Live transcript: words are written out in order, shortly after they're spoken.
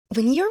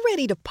When you're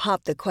ready to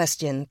pop the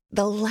question,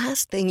 the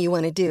last thing you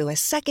want to do is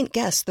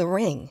second-guess the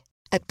ring.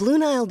 At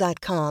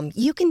BlueNile.com,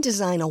 you can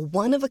design a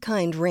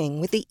one-of-a-kind ring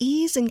with the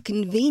ease and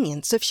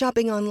convenience of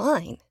shopping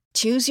online.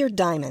 Choose your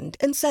diamond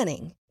and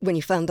setting. When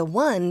you find the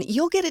one,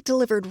 you'll get it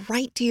delivered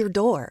right to your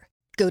door.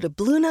 Go to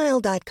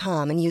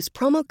BlueNile.com and use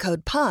promo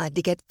code POD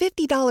to get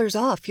 $50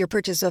 off your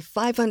purchase of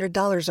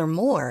 $500 or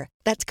more.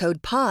 That's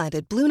code POD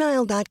at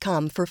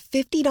BlueNile.com for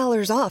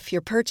 $50 off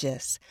your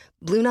purchase.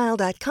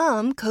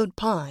 BlueNile.com, code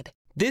POD.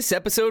 This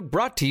episode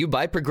brought to you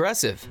by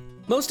Progressive.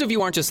 Most of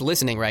you aren't just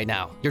listening right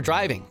now. You're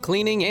driving,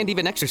 cleaning, and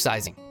even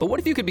exercising. But what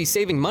if you could be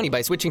saving money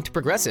by switching to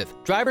Progressive?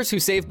 Drivers who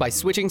save by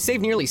switching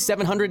save nearly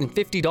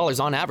 $750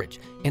 on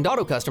average. And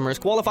auto customers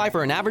qualify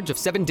for an average of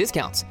 7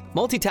 discounts.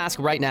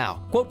 Multitask right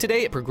now. Quote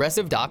today at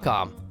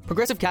Progressive.com.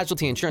 Progressive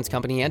Casualty Insurance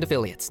Company and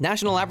Affiliates.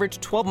 National average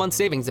 12-month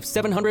savings of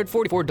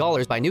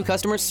 $744 by new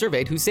customers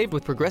surveyed who saved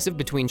with Progressive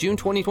between June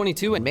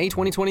 2022 and May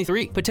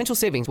 2023. Potential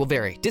savings will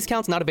vary.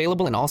 Discounts not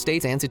available in all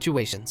states and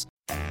situations.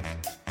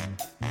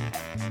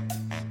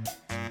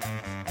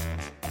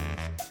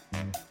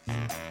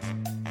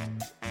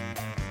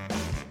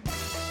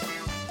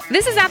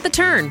 This is At the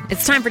Turn.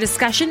 It's time for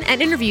discussion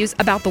and interviews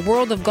about the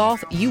world of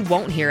golf you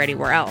won't hear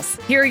anywhere else.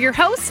 Here are your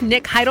hosts,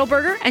 Nick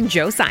Heidelberger and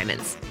Joe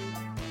Simons.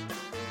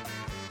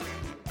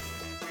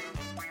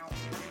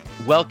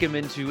 Welcome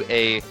into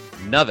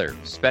another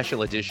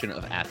special edition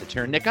of At the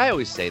Turn. Nick, I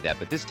always say that,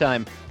 but this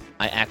time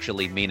I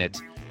actually mean it.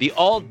 The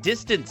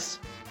all-distance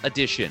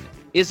edition.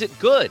 Is it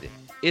good?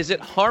 Is it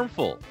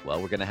harmful?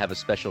 Well, we're going to have a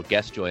special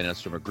guest join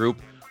us from a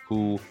group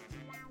who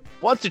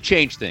wants to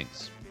change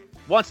things,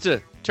 wants to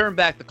turn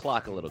back the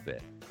clock a little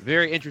bit.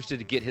 Very interested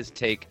to get his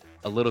take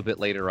a little bit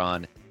later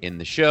on in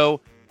the show.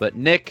 But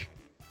Nick,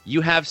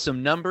 you have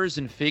some numbers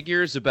and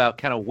figures about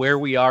kind of where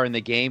we are in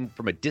the game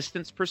from a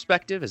distance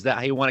perspective. Is that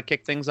how you want to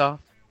kick things off?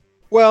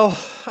 Well,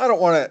 I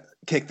don't want to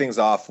kick things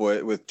off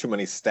with too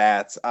many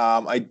stats.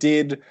 I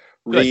did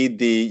read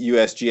the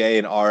USGA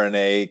and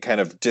R&A kind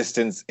of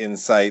distance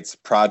insights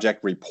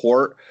project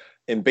report.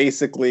 And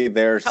basically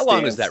How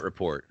long is that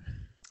report?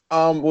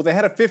 Well, they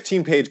had a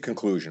 15-page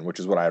conclusion, which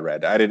is what I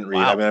read. I didn't read.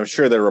 Wow. I mean, I'm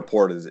sure their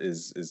report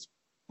is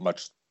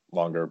much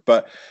longer,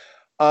 but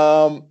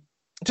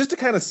just to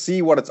kind of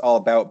see what it's all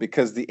about,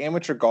 because the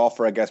amateur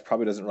golfer, I guess,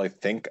 probably doesn't really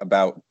think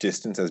about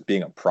distance as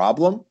being a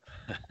problem.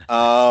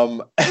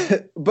 But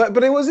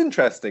it was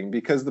interesting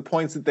because the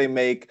points that they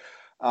make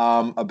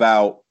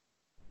about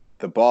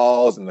the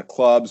balls and the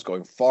clubs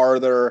going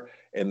farther,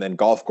 and then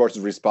golf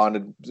courses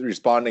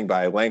responding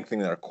by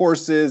lengthening their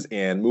courses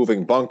and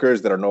moving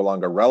bunkers that are no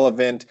longer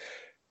relevant.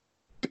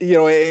 You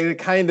know,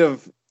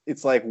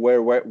 it's like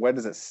where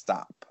does it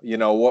stop? You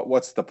know,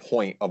 what's the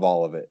point of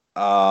all of it?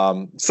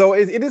 So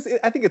it is.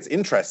 I think it's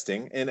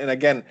interesting, and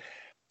again,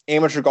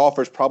 amateur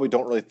golfers probably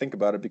don't really think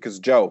about it because,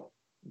 Joe,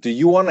 do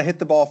you want to hit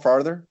the ball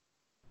farther?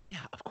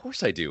 Yeah, of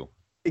course I do.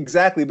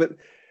 Exactly, but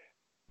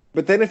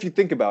then if you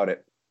think about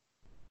it,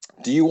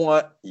 do you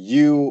want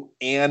you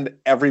and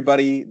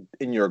everybody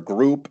in your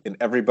group and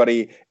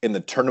everybody in the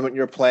tournament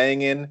you're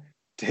playing in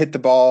to hit the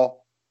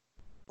ball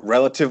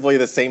relatively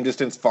the same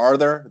distance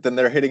farther than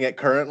they're hitting it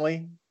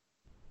currently?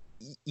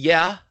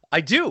 Yeah,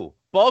 I do.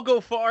 Ball go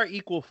far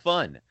equal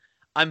fun.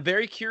 I'm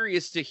very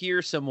curious to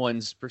hear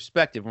someone's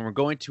perspective when we're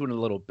going to in a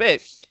little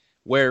bit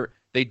where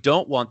they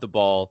don't want the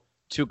ball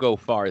to go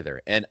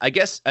farther. And I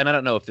guess, and I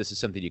don't know if this is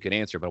something you can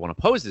answer, but I want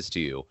to pose this to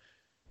you.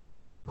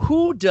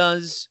 Who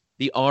does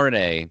the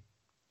R&A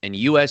and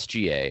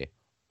USGA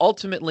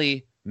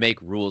ultimately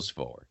make rules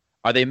for?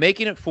 Are they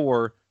making it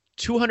for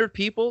 200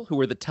 people who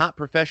are the top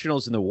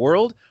professionals in the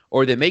world,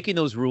 or are they making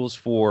those rules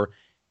for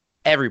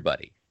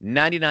everybody?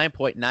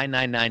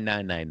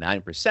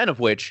 99.999999% of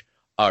which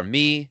are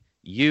me,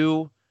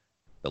 you,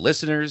 the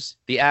listeners,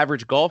 the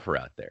average golfer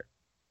out there.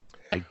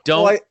 I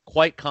don't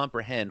quite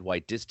comprehend why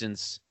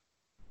distance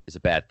is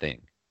a bad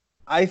thing.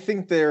 I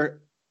think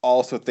they're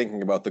also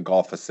thinking about the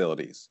golf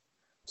facilities.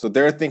 So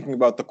they're thinking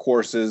about the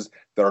courses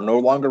that are no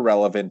longer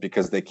relevant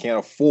because they can't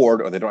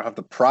afford or they don't have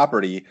the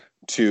property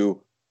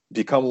to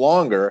become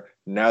longer.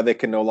 Now they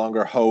can no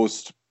longer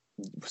host,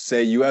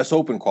 say, U.S.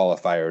 Open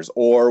qualifiers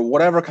or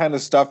whatever kind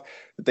of stuff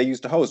that they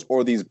used to host,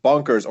 or these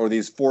bunkers or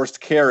these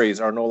forced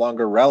carries are no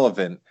longer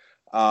relevant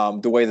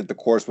the way that the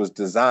course was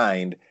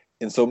designed.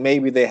 And so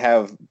maybe they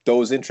have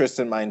those interests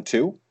in mind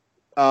too.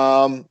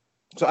 So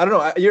I don't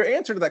know. Your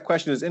answer to that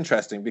question is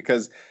interesting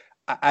because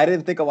I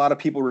didn't think a lot of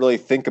people really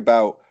think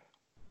about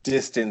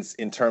distance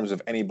in terms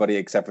of anybody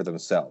except for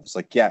themselves.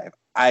 Like, yeah, if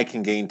I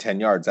can gain 10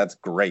 yards, that's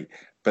great.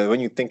 But when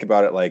you think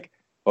about it, like,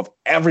 if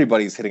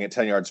everybody's hitting it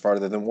 10 yards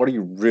farther, then what are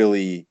you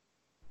really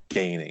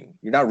gaining?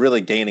 You're not really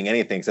gaining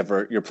anything except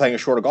for you're playing a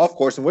shorter golf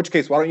course, in which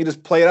case, why don't you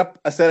just play it up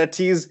a set of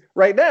tees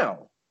right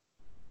now?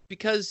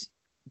 Because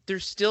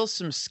there's still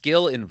some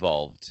skill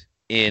involved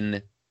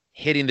in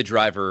hitting the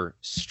driver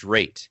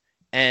straight.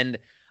 And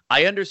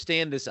I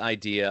understand this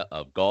idea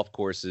of golf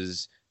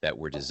courses that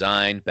were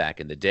designed back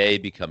in the day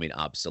becoming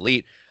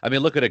obsolete. I mean,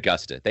 look at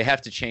Augusta. They have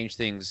to change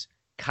things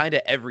kind of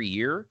every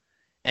year.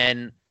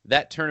 And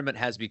that tournament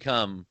has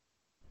become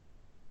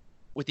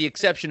with the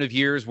exception of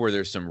years where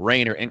there's some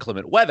rain or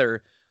inclement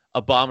weather,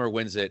 a bomber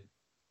wins it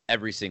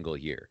every single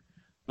year.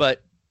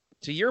 But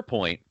to your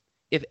point,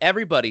 if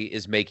everybody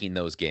is making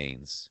those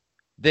gains,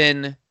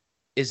 then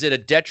is it a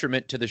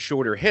detriment to the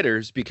shorter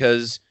hitters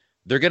because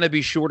they're going to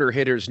be shorter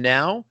hitters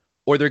now,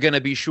 or they're going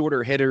to be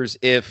shorter hitters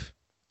if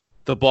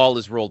the ball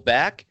is rolled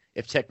back,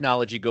 if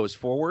technology goes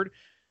forward?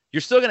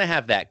 You're still going to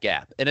have that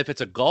gap. And if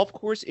it's a golf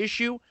course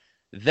issue,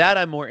 that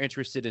I'm more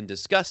interested in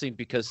discussing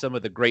because some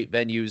of the great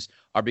venues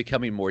are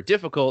becoming more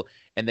difficult.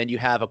 And then you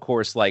have a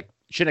course like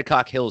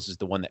Shinnecock Hills is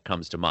the one that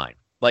comes to mind.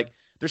 Like,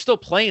 they're still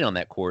playing on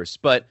that course,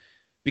 but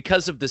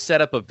because of the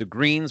setup of the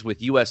greens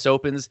with U.S.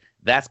 Opens,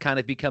 that's kind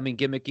of becoming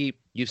gimmicky.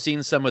 You've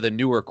seen some of the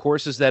newer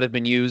courses that have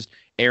been used,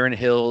 Erin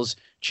Hills,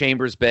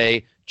 Chambers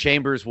Bay.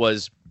 Chambers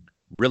was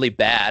really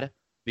bad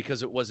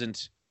because it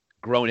wasn't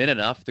grown in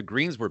enough. The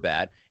greens were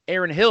bad.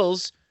 Erin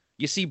Hills,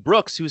 you see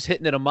Brooks, who's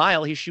hitting it a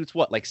mile. He shoots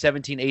what, like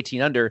 17,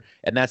 18 under,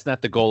 and that's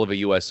not the goal of a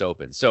U.S.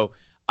 Open. So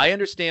I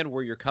understand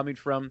where you're coming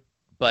from,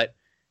 but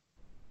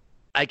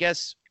I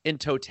guess in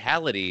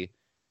totality,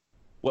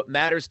 what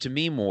matters to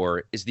me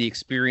more is the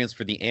experience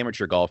for the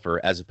amateur golfer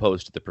as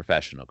opposed to the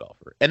professional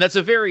golfer. And that's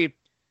a very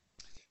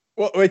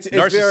it's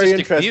very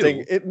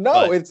interesting.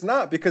 It's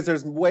not, because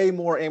there's way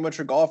more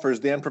amateur golfers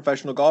than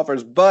professional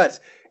golfers, but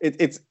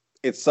it's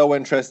so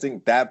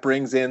interesting. That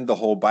brings in the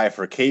whole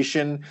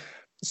bifurcation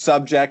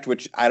subject,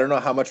 which I don't know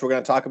how much we're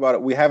going to talk about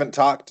it. We haven't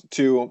talked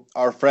to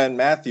our friend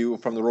Matthew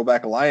from the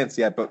Rollback Alliance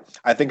yet, but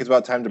I think it's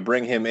about time to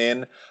bring him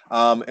in,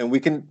 and we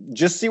can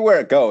just see where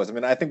it goes. I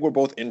mean, I think we're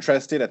both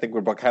interested. I think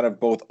we're kind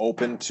of both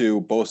open to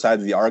both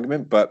sides of the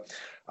argument, but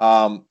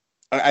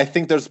I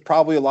think there's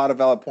probably a lot of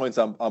valid points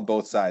on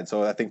both sides.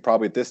 So I think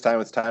probably at this time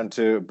it's time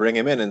to bring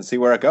him in and see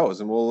where it goes,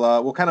 and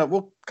we'll kind of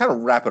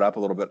wrap it up a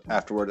little bit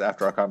afterward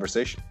after our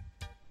conversation.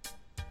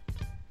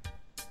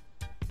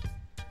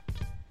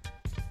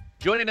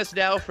 Joining us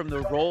now from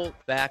the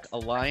Rollback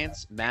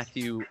Alliance,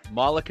 Matthew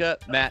Malika.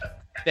 Matt,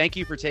 thank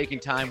you for taking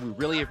time. We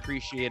really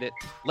appreciate it.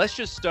 Let's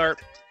just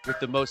start with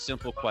the most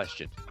simple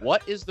question.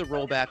 What is the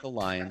Rollback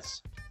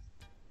Alliance,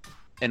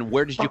 and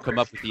where did you come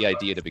up with the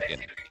idea to begin?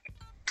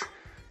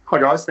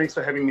 Hi, guys. Thanks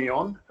for having me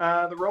on.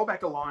 The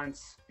Rollback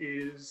Alliance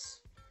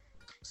is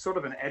sort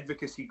of an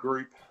advocacy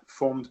group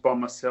formed by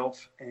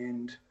myself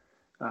and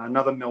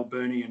another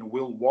Melburnian,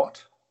 Will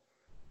Watt.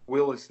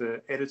 Will is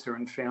the editor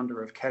and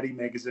founder of Caddy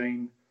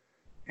Magazine.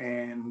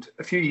 And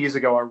a few years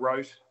ago, I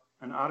wrote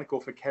an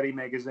article for Caddy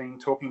Magazine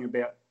talking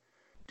about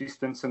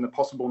distance and the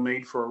possible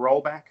need for a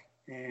rollback.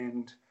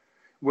 And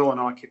Will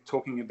and I kept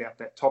talking about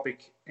that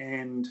topic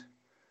and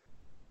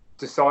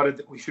decided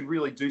that we should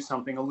really do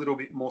something a little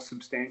bit more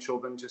substantial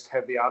than just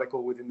have the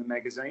article within the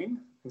magazine.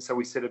 And so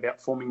we set about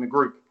forming the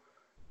group.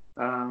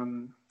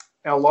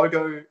 Our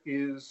logo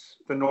is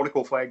the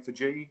nautical flag for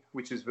G,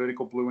 which is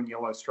vertical blue and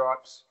yellow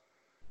stripes.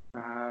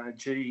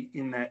 G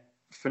in that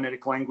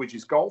phonetic language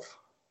is golf.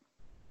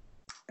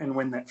 And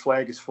when that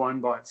flag is flown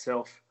by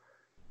itself,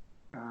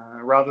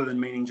 rather than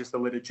meaning just the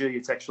letter G,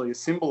 it's actually a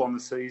symbol on the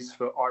seas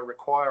for I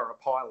require a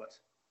pilot.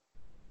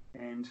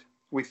 And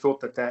we thought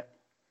that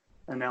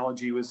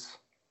analogy was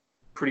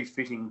pretty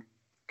fitting,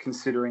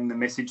 considering the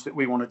message that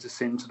we wanted to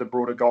send to the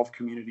broader golf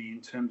community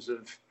in terms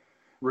of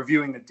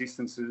reviewing the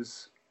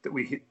distances that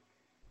we hit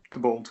the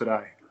ball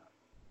today.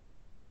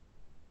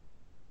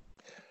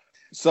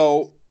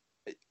 So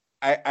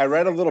I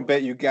read a little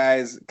bit. You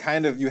guys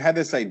you had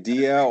this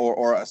idea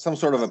or some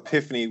sort of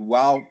epiphany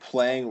while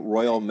playing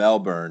Royal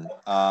Melbourne,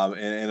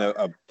 in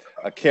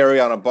a carry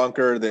on a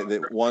bunker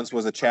that once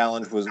was a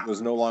challenge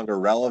was no longer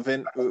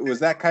relevant. Was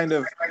that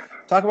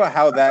talk about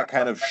how that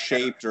kind of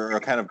shaped or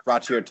kind of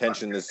brought to your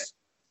attention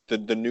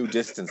the new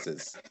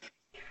distances?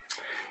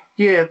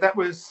 Yeah, that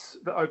was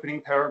the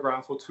opening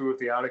paragraph or two of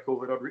the article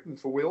that I'd written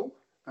for Will.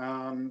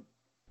 I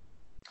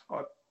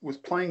was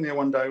playing there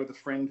one day with a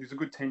friend who's a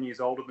good 10 years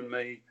older than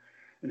me,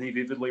 and he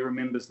vividly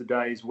remembers the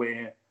days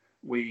where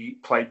we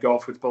played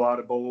golf with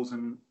Bellardo balls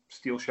and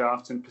steel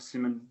shafts and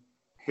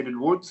persimmon-headed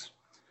woods.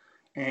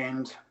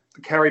 And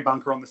the carry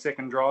bunker on the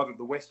second drive of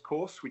the West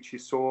course, which you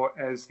saw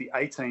as the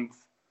 18th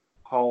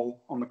hole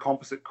on the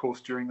composite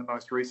course during the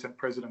most recent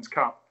President's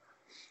Cup,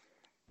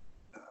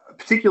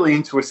 particularly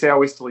into a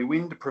southeasterly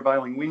wind, a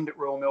prevailing wind at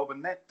Royal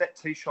Melbourne, that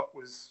tee shot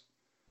was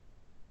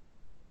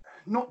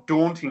not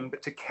daunting,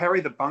 but to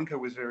carry the bunker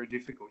was very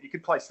difficult. You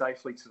could play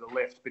safely to the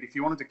left, but if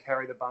you wanted to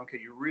carry the bunker,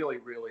 you really,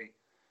 really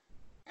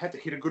had to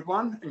hit a good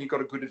one, and you got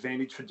a good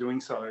advantage for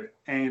doing so.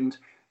 And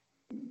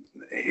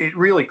it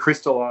really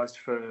crystallised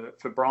for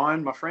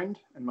Brian, my friend,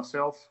 and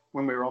myself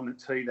when we were on the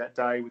tee that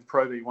day with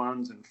Pro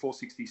V1s and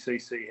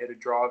 460cc headed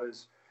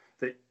drivers,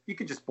 that you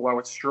could just blow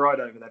it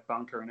straight over that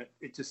bunker, and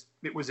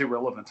it was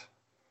irrelevant.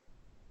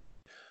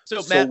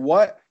 So Matt,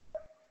 what?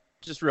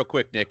 Just real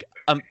quick, Nick,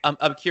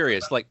 I'm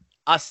curious. Like,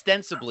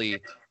 ostensibly,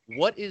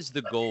 what is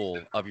the goal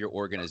of your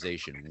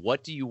organization?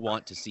 What do you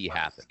want to see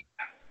happen?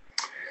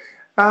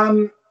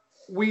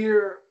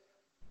 We're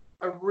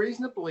a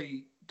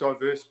reasonably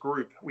diverse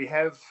group. We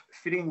have,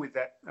 fitting with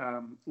that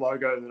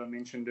logo that I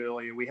mentioned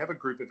earlier, we have a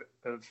group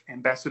of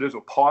ambassadors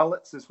or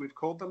pilots, as we've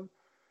called them,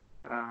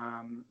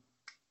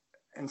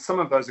 And some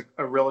of those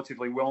are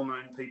relatively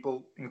well-known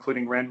people,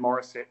 including Rand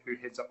Morissette, who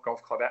heads up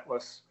Golf Club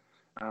Atlas,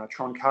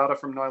 Tron Carter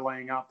from No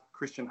Laying Up,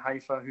 Christian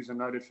Hafer, who's a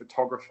noted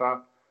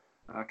photographer,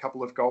 a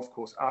couple of golf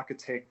course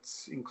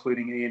architects,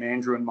 including Ian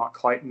Andrew and Mike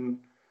Clayton,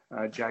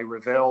 Jay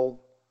Revell.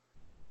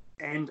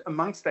 And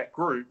amongst that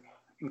group,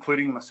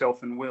 including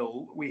myself and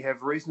Will, we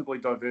have reasonably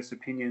diverse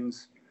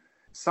opinions.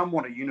 Some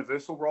want a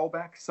universal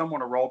rollback, some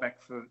want a rollback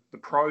for the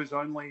pros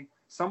only,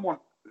 some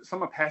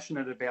are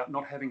passionate about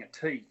not having a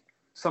tee,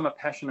 some are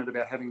passionate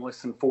about having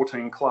less than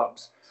 14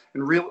 clubs.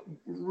 And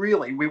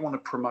really, we want to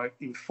promote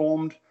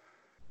informed,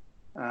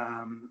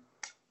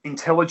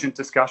 intelligent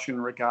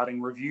discussion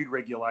regarding reviewed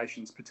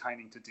regulations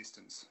pertaining to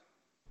distance.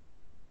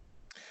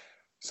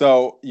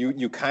 So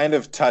you kind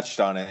of touched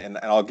on it, and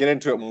I'll get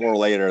into it more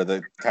later,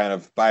 the kind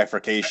of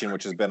bifurcation,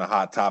 which has been a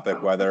hot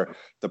topic, whether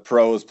the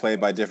pros play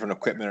by different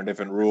equipment or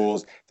different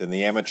rules than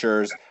the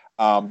amateurs.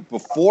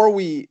 Before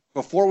we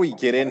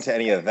get into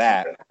any of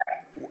that,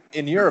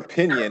 in your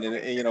opinion,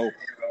 and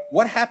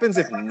what happens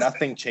if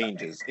nothing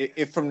changes?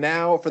 If from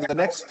now, for the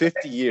next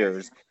 50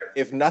 years,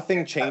 if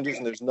nothing changes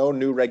and there's no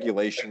new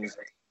regulations,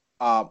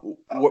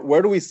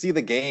 where do we see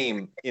the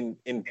game in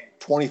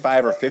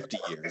 25 or 50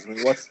 years? I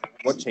mean,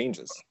 what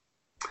changes?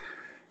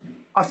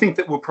 I think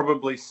that we'll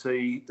probably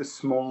see the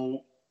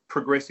small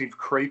progressive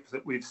creep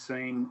that we've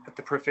seen at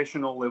the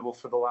professional level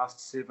for the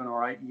last 7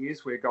 or 8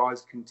 years, where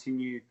guys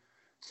continue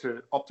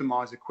to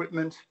optimize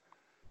equipment.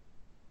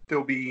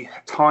 There'll be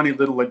tiny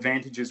little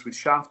advantages with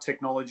shaft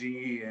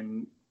technology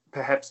and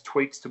perhaps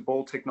tweaks to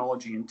ball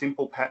technology and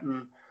dimple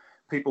pattern.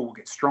 People will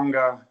get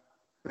stronger.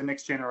 The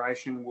next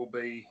generation will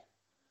be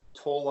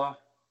taller.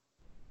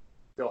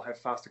 They'll have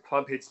faster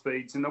club head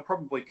speeds, and they'll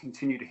probably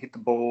continue to hit the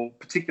ball,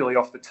 particularly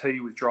off the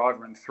tee with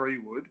driver and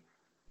 3-wood,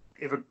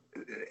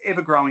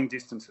 ever growing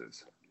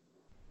distances.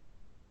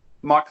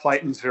 Mike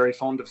Clayton's very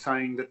fond of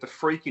saying that the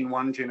freak in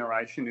one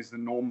generation is the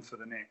norm for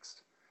the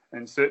next.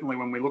 And certainly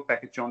when we look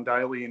back at John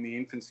Daly in the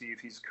infancy of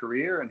his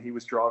career, and he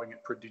was driving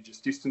at prodigious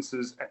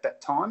distances at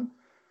that time,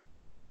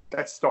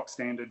 that's stock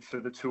standard for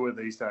the tour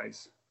these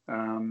days.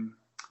 And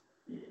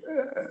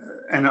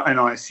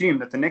I assume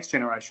that the next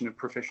generation of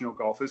professional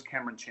golfers,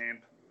 Cameron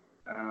Champ,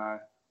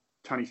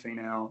 Tony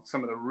Finau,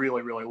 some of the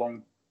really, really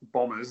long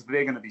bombers,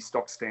 they're going to be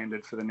stock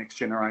standard for the next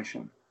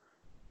generation.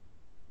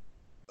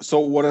 So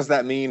what does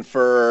that mean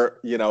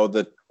for,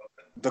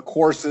 the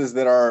courses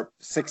that are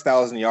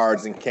 6,000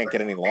 yards and can't get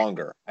any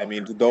longer? I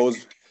mean, do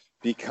those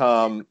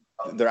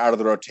they're out of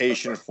the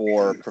rotation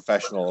for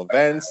professional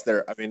events?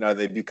 Are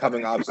they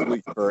becoming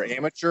obsolete for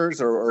amateurs,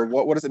 or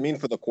what does it mean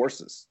for the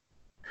courses?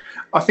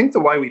 I think the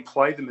way we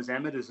play them as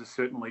amateurs is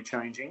certainly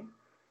changing.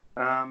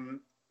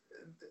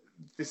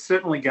 There's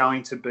certainly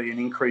going to be an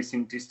increase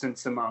in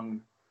distance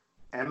among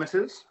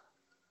amateurs,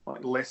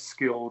 like less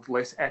skilled,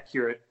 less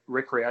accurate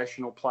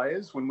recreational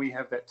players. When we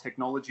have that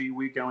technology,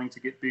 we're going to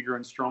get bigger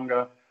and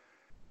stronger.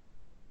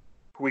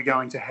 We're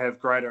going to have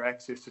greater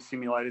access to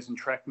simulators and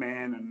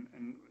TrackMan,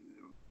 and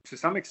to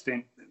some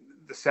extent,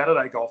 the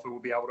Saturday golfer will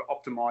be able to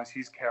optimize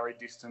his carry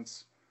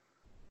distance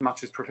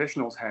much as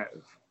professionals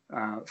have,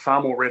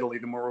 far more readily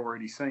than we're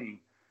already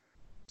seeing.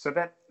 So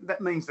that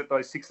means that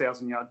those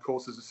 6,000-yard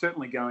courses are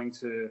certainly going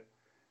to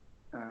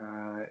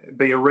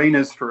be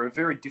arenas for a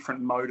very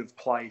different mode of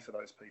play for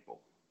those people.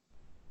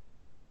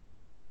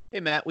 Hey,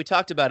 Matt, we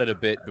talked about it a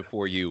bit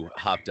before you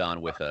hopped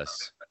on with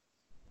us.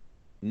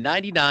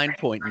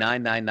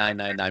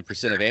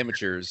 99.99999% of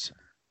amateurs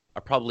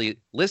are probably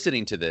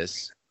listening to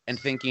this and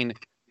thinking,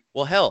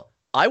 well, hell,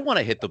 I want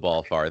to hit the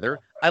ball farther.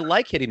 I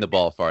like hitting the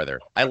ball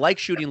farther. I like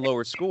shooting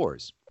lower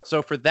scores.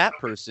 So for that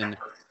person,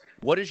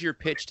 what is your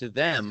pitch to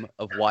them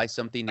of why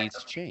something needs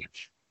to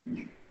change?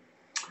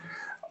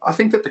 I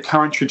think that the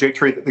current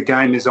trajectory that the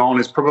game is on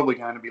is probably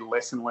going to be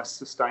less and less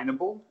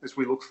sustainable as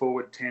we look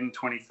forward 10,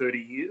 20, 30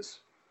 years.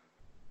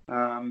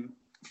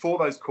 For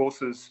those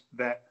courses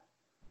that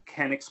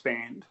can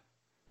expand,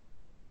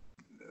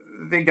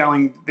 they're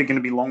going to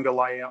be longer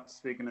layouts.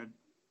 They're going to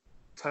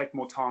take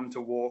more time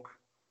to walk.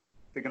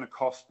 They're going to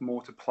cost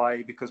more to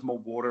play because more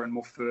water and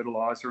more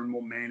fertilizer and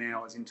more man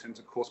hours in terms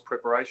of course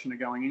preparation are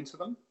going into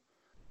them.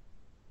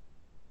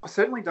 I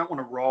certainly don't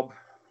want to rob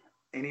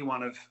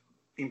anyone of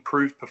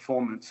improved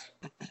performance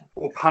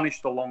or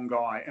punish the long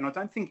guy. And I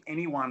don't think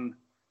anyone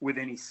with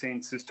any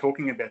sense is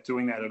talking about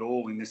doing that at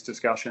all in this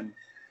discussion.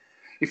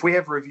 If we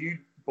have reviewed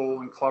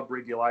ball and club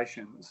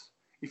regulations,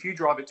 if you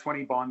drive at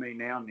 20 by me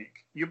now,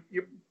 Nick,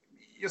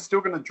 you're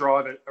still going to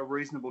drive at a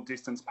reasonable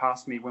distance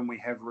past me when we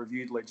have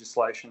reviewed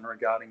legislation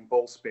regarding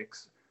ball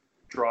specs,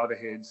 driver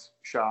heads,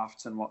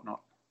 shafts, and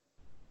whatnot.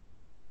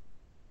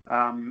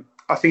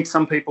 I think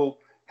some people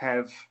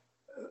have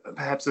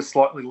perhaps a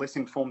slightly less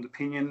informed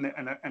opinion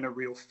and a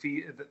real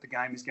fear that the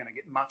game is going to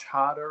get much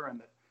harder and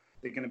that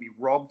they're going to be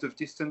robbed of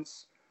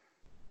distance.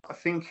 I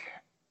think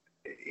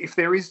if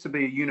there is to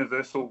be a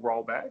universal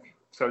rollback,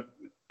 so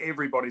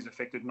everybody's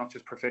affected, not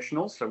just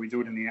professionals, so we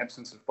do it in the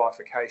absence of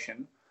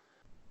bifurcation,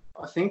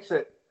 I think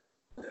that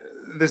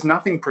there's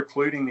nothing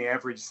precluding the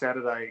average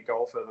Saturday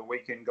golfer, the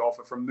weekend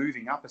golfer, from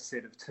moving up a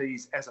set of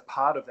tees as a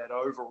part of that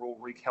overall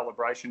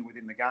recalibration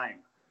within the game.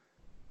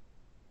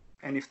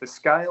 And if the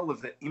scale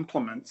of the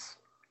implements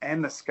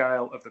and the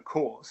scale of the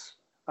course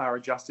are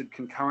adjusted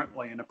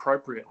concurrently and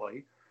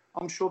appropriately,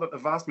 I'm sure that the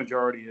vast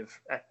majority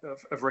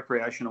of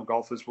recreational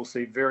golfers will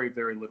see very,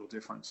 very little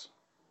difference.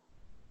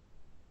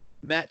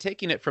 Matt,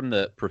 taking it from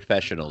the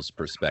professional's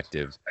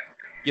perspective,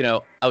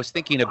 I was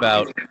thinking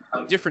about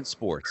different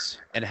sports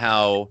and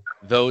how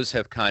those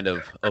have kind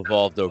of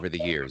evolved over the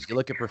years. You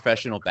look at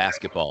professional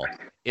basketball,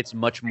 it's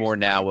much more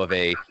now of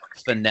a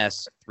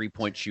finesse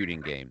three-point shooting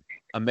game.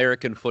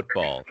 American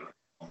football,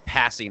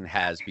 passing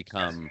has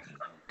become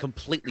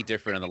completely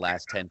different in the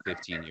last 10,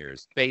 15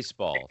 years.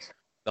 Baseball,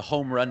 the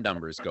home run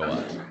numbers go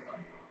up.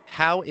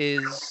 How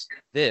is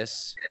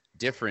this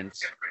different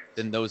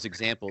than those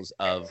examples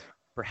of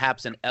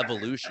perhaps an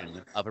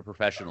evolution of a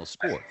professional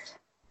sport?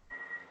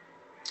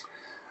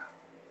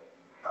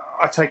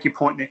 I take your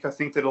point, Nick. I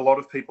think that a lot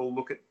of people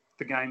look at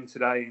the game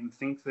today and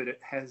think that it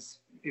has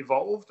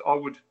evolved. I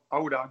would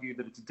argue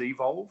that it's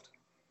devolved.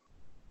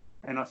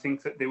 And I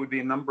think that there would be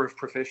a number of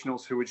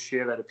professionals who would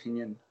share that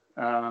opinion.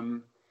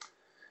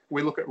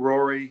 We look at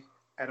Rory,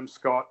 Adam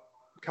Scott,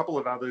 a couple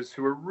of others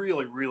who are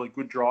really, really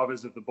good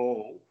drivers of the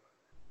ball.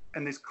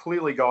 And there's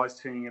clearly guys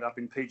teeing it up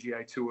in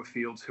PGA Tour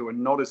fields who are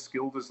not as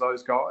skilled as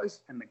those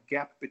guys. And the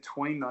gap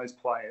between those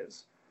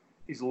players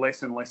is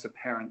less and less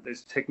apparent.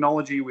 There's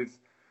technology with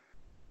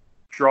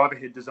driver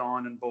head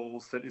design and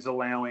balls that is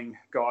allowing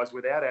guys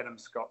without Adam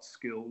Scott's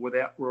skill,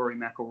 without Rory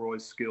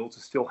McIlroy's skill,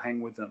 to still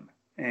hang with them.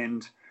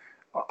 And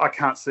I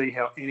can't see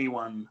how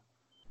anyone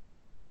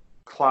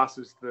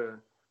classes the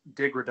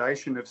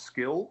degradation of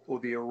skill or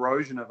the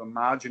erosion of a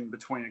margin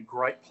between a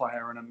great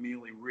player and a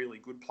merely really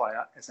good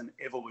player as an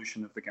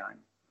evolution of the game.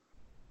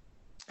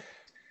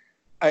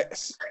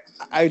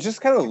 I just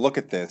kind of look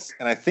at this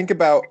and I think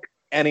about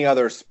any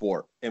other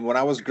sport. And when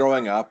I was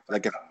growing up,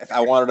 like if I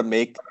wanted to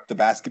make the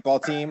basketball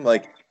team,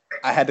 like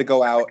I had to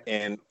go out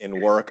and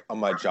work on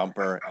my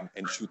jumper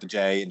and shoot the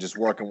J and just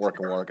work. And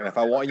if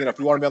I want, if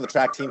you want to be on the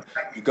track team,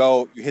 you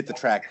hit the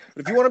track.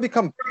 But if you want to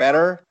become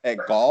better at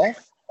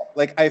golf,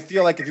 like I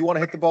feel like if you want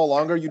to hit the ball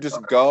longer, you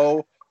just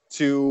go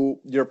to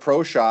your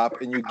pro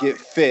shop and you get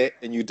fit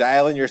and you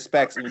dial in your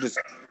specs and you just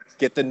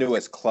get the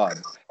newest club.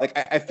 Like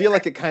I feel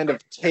like it kind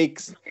of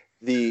takes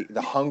the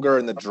hunger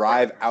and the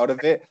drive out of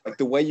it. Like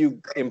the way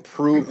you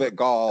improve at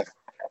golf,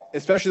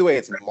 especially the way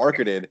it's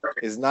marketed,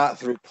 is not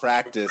through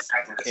practice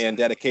and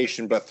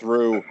dedication, but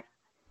through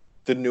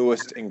the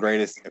newest and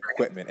greatest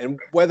equipment. And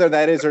whether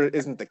that is or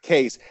isn't the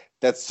case,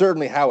 that's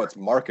certainly how it's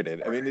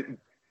marketed. I mean,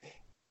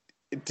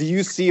 do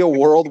you see a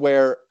world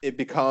where it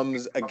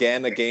becomes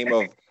again a game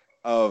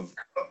of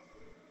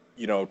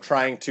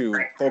trying to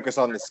focus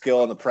on the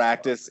skill and the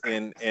practice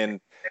and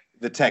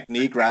the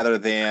technique rather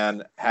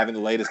than having the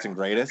latest and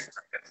greatest?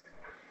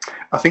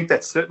 I think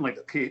that's certainly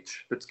the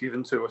pitch that's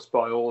given to us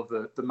by all of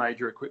the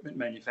major equipment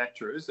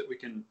manufacturers, that we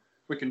can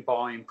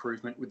buy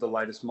improvement with the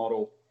latest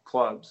model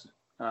clubs.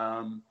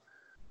 I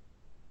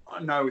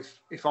know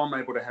if I'm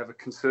able to have a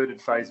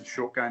concerted phase of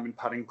short game and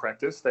putting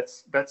practice,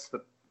 that's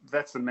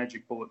the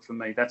magic bullet for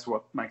me. That's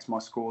what makes my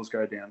scores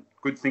go down.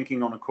 Good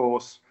thinking on a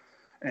course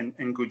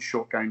and good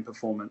short game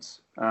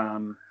performance.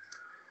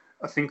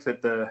 I think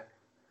that the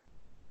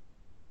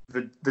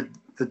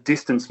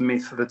distance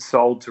myth that's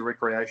sold to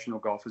recreational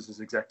golfers is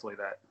exactly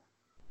that.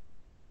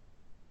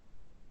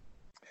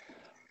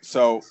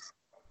 So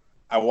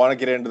I want to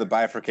get into the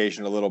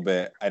bifurcation a little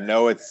bit. I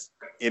know it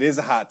is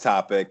a hot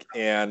topic,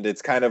 and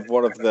it's kind of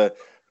one of the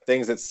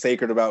things that's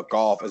sacred about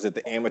golf is that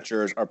the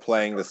amateurs are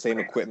playing the same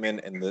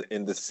equipment and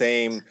in the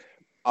same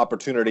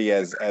opportunity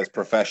as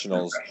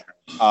professionals.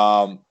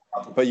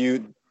 But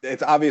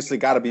it's obviously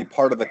got to be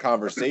part of the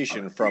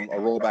conversation from a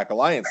Rollback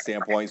Alliance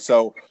standpoint.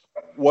 So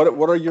what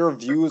are your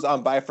views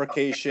on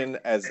bifurcation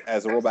as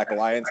a Rollback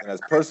Alliance and as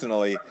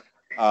personally?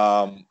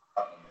 What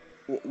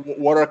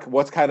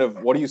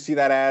do you see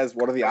that as?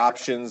 What are the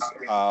options?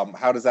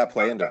 How does that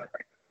play into it?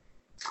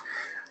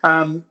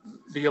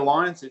 The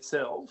Alliance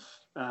itself,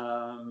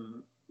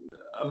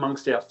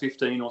 amongst our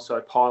 15 or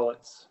so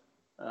pilots,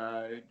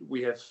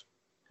 we have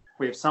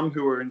some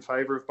who are in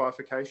favour of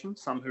bifurcation,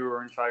 some who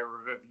are in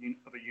favour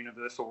of a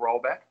universal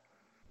rollback.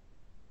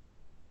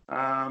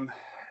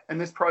 And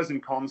there's pros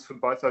and cons for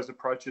both those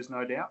approaches,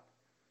 no doubt.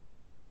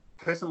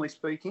 Personally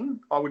speaking,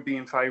 I would be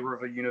in favour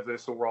of a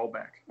universal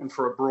rollback, and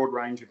for a broad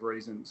range of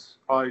reasons.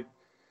 I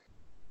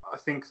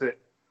think that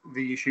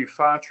the issue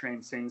far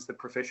transcends the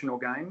professional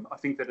game. I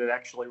think that it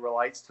actually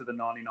relates to the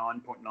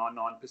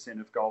 99.99%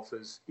 of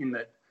golfers, in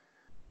that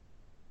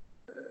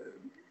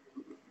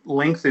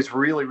length is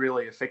really,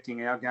 really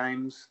affecting our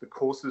games, the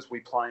courses we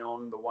play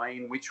on, the way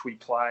in which we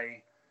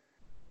play.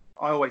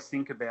 I always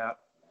think about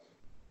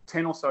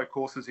 10 or so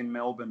courses in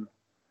Melbourne,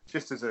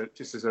 just as a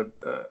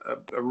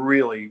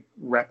really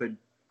rapid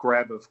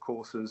grab of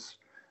courses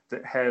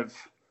that have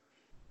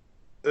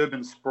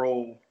urban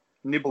sprawl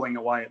nibbling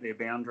away at their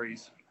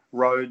boundaries,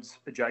 roads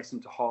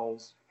adjacent to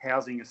holes,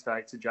 housing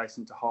estates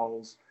adjacent to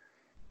holes,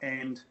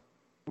 And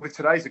with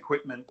today's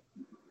equipment,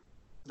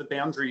 the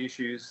boundary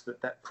issues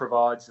that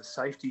provides, the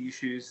safety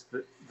issues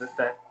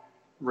that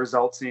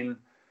results in,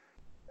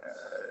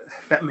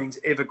 that means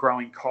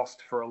ever-growing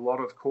cost for a lot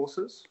of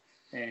courses.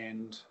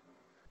 And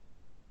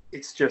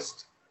it's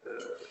just,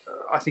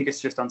 I think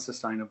it's just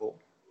unsustainable.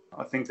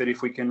 I think that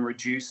if we can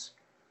reduce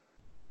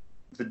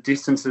the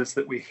distances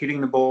that we're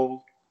hitting the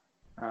ball,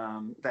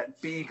 that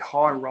big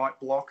high right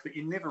block that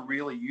you never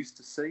really used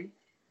to see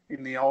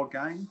in the old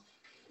game,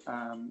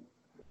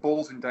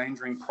 balls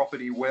endangering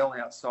property well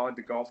outside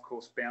the golf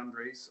course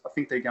boundaries, I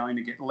think they're going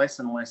to get less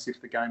and less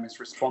if the game is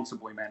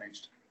responsibly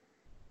managed.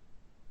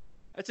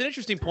 That's an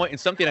interesting point and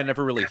something I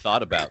never really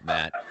thought about,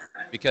 Matt,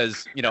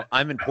 because,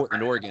 I'm in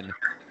Portland, Oregon,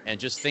 and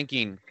just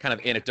thinking kind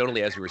of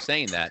anecdotally as you were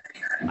saying that,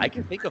 I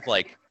can think of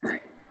like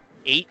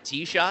 8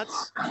 tee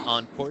shots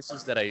on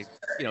courses that I,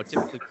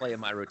 typically play in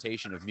my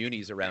rotation of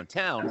munis around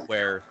town,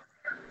 where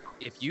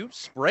if you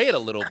spray it a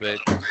little bit,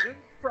 you're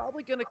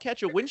probably going to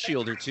catch a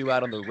windshield or two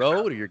out on the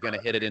road, or you're going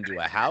to hit it into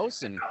a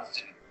house. And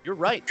you're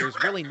right, there's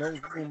really no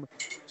room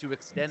to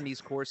extend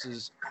these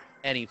courses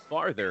any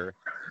farther.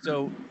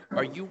 So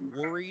are you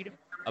worried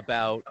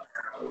about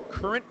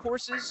current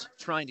courses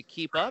trying to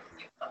keep up,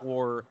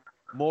 or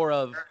more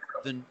of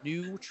the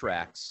new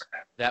tracks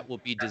that will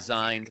be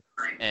designed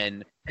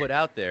and put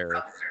out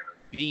there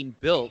being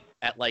built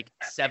at like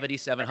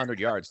 7,700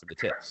 yards from the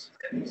tips?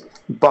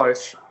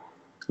 Both,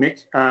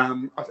 Nick.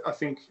 I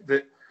think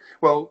that,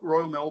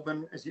 Royal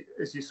Melbourne,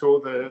 as you saw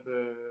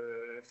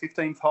the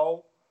 15th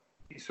hole,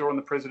 you saw on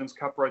the President's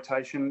Cup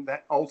rotation,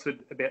 that altered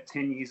about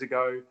 10 years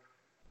ago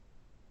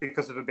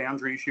because of a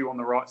boundary issue on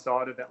the right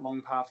side of that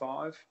long par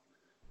 5.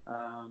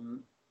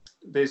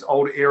 There's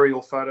old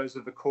aerial photos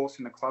of the course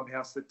in the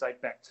clubhouse that date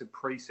back to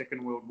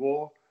pre-Second World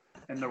War,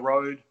 and the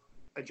road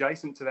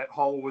adjacent to that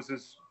hole was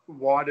as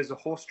wide as a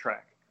horse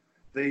track.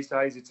 These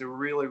days, it's a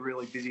really,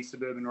 really busy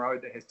suburban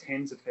road that has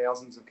tens of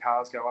thousands of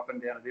cars go up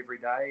and down it every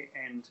day,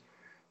 and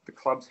the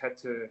clubs had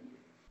to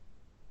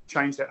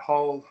change that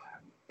hole,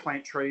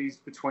 plant trees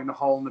between the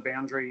hole and the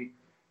boundary,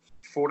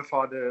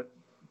 fortify the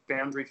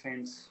boundary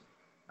fence.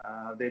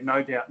 They've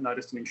no doubt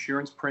noticed an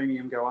insurance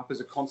premium go up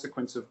as a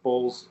consequence of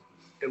balls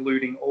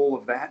eluding all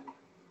of that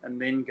and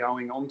then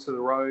going onto the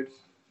road.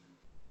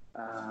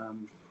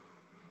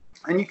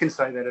 And you can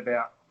say that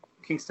about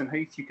Kingston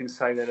Heath, you can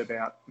say that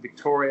about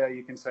Victoria,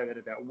 you can say that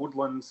about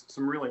Woodlands.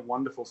 Some really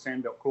wonderful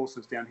sandbelt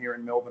courses down here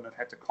in Melbourne have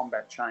had to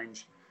combat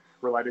change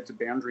related to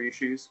boundary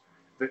issues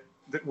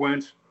that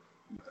weren't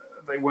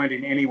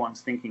in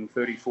anyone's thinking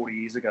 30, 40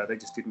 years ago. They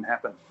just didn't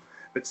happen.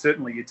 But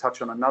certainly you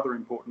touch on another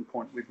important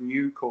point with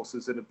new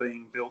courses that are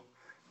being built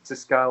to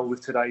scale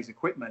with today's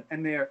equipment.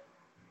 And they're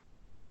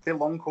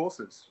long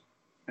courses.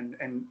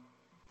 And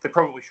they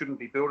probably shouldn't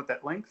be built at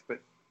that length, but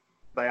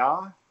they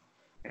are.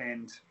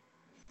 And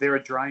they're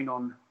a drain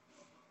on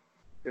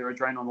land, they're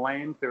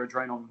a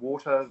drain on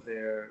water,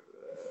 they're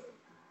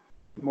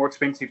more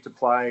expensive to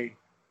play.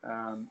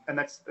 And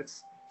that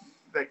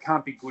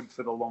can't be good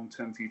for the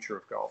long-term future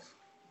of golf.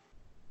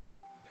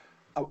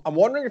 I'm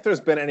wondering if there's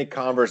been any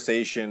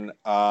conversation,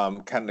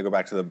 kind of to go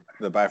back to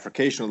the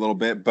bifurcation a little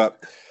bit,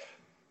 but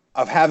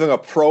of having a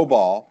pro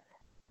ball,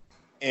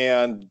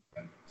 and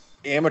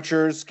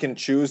amateurs can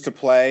choose to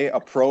play a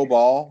pro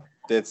ball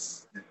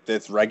that's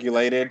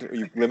regulated,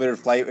 or limited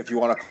flight, if you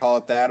want to call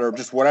it that, or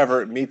just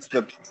whatever, it meets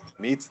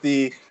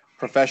the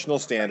professional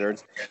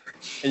standards,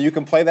 and you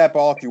can play that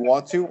ball if you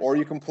want to, or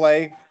you can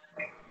play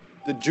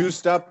the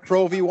juiced up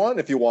Pro V1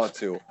 if you want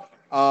to.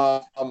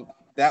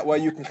 That way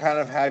you can kind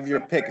of have your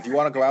pick. If you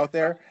want to go out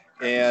there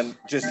and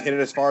just hit it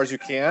as far as you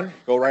can,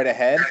 go right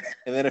ahead.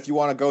 And then if you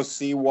want to go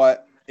see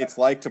what it's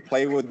like to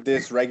play with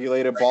this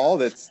regulated ball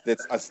that's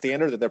a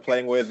standard that they're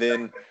playing with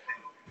in,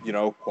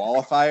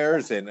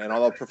 qualifiers and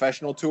all the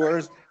professional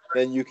tours,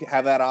 then you can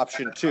have that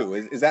option too.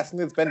 Is that something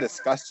that's been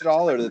discussed at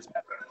all, or that's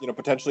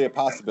potentially a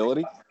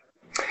possibility?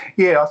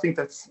 Yeah, I think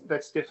that's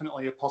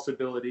definitely a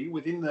possibility.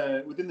 Within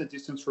the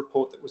distance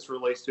report that was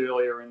released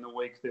earlier in the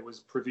week, there was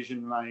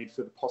provision made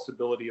for the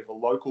possibility of a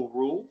local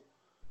rule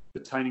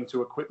pertaining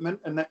to equipment,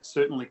 and that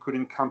certainly could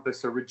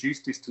encompass a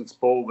reduced distance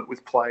ball that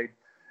was played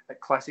at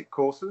classic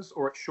courses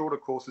or at shorter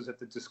courses at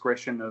the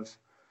discretion of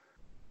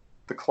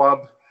the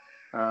club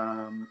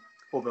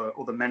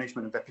or the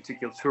management of that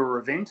particular tour or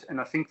event. And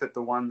I think that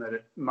the one that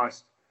it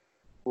most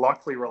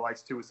likely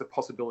relates to is the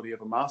possibility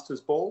of a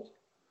Masters ball.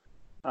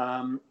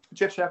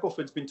 Jeff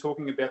Shackelford's been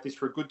talking about this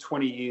for a good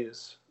 20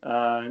 years,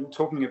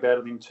 talking about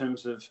it in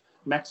terms of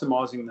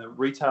maximising the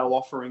retail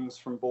offerings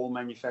from ball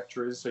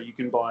manufacturers. So you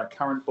can buy a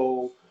current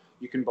ball,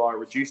 you can buy a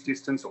reduced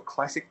distance or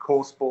classic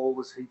course ball,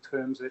 as he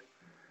terms it,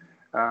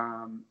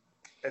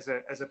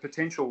 as a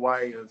potential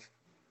way of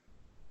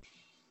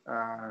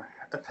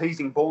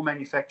appeasing ball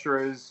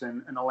manufacturers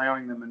and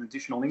allowing them an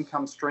additional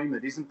income stream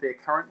that isn't there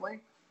currently.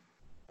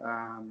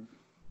 I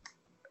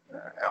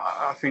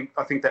think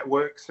that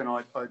works, and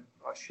I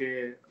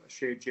share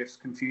Jeff's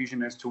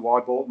confusion as to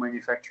why ball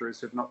manufacturers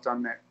have not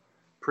done that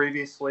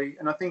previously.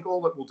 And I think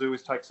all that will do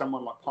is take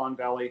someone like Pine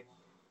Valley,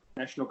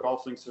 National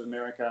Golf Links of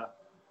America,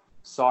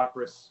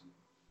 Cypress,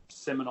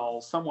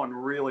 Seminole, someone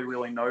really,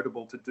 really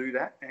notable to do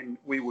that, and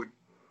we would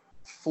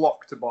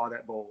flock to buy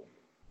that ball.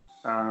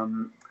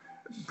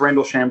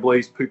 Brendel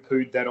Chambly's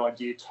poo-pooed that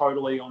idea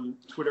totally on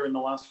Twitter in the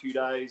last few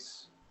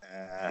days,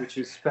 which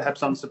is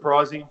perhaps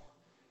unsurprising.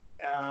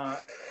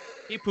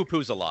 He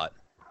poo-poos a lot.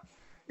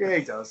 Yeah,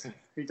 he does.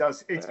 He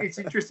does. It's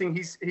interesting.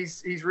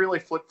 He's really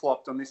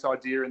flip-flopped on this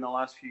idea in the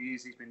last few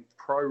years. He's been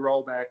pro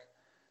rollback,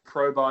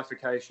 pro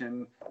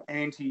bifurcation,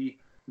 anti,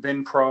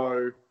 then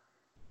pro,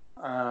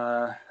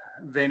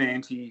 then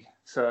anti.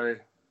 So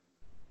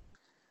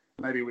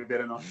maybe we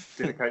better not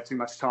dedicate too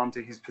much time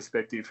to his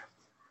perspective.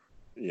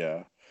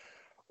 Yeah.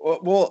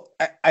 Well,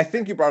 I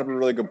think you brought up a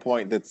really good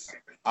point. That's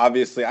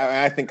obviously,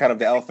 I think, kind of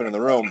the elephant in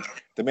the room,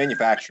 the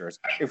manufacturers.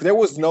 If there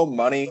was no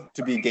money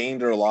to be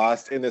gained or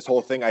lost in this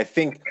whole thing, I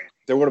think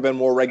there would have been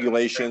more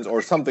regulations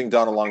or something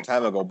done a long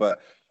time ago.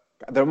 But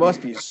there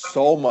must be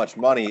so much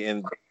money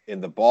in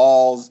the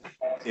balls,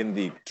 in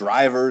the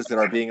drivers that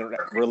are being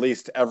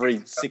released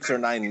every 6 or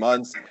 9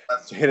 months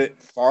to hit it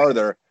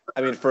farther.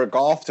 I mean, for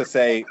golf to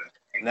say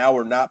now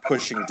we're not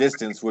pushing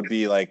distance would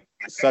be like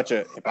such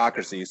a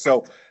hypocrisy.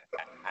 So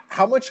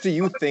how much do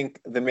you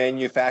think the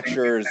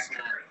manufacturers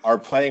are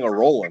playing a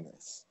role in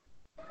this?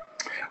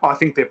 I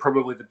think they're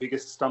probably the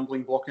biggest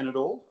stumbling block in it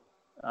all.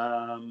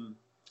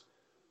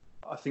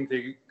 I think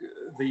the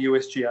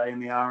USGA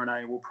and the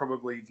R&A will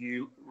probably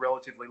view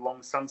relatively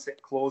long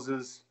sunset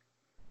clauses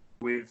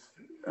with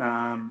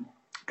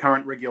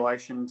current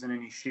regulations and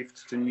any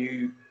shifts to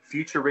new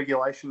future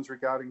regulations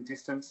regarding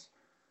distance,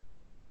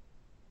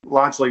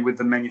 largely with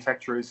the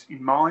manufacturers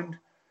in mind.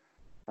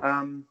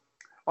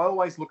 I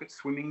always look at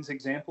swimming's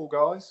example,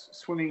 guys.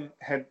 Swimming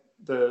had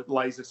the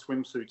laser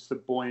swimsuits, the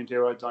buoyant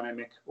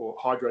aerodynamic or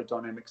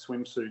hydrodynamic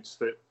swimsuits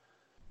that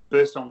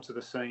burst onto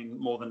the scene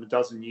more than a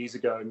dozen years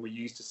ago and were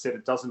used to set a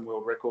dozen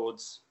world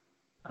records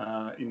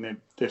in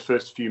their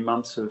first few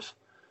months of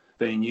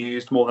being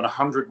used, more than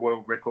 100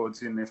 world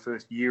records in their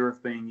first year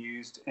of being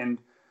used. And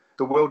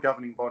the world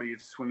governing body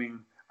of swimming,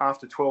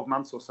 after 12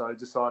 months or so,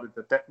 decided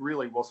that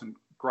really wasn't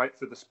great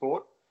for the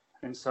sport.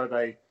 And so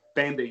they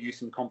banned their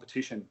use in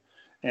competition.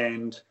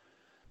 And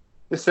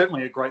there's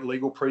certainly a great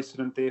legal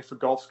precedent there for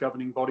golf's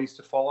governing bodies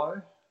to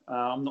follow.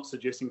 I'm not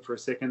suggesting for a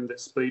second that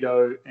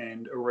Speedo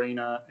and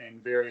Arena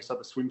and various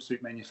other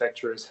swimsuit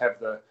manufacturers have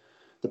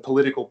the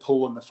political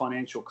pull and the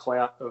financial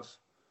clout of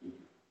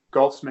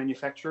golf's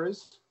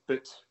manufacturers,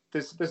 but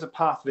there's a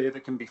path there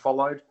that can be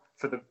followed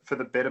for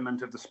the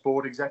betterment of the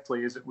sport,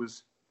 exactly as it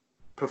was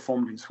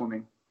performed in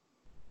swimming.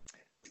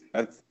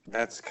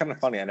 That's kind of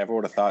funny. I never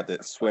would have thought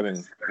that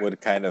swimming would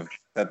kind of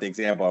set the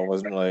example.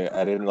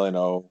 I didn't really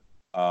know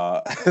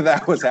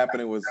that was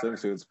happening with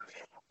swimsuits.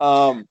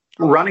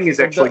 Running is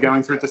actually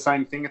going through the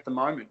same thing at the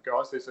moment,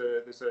 guys. There's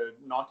a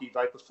Nike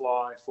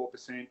Vaporfly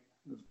 4%,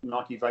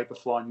 Nike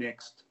Vaporfly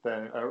Next,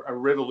 a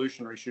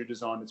revolutionary shoe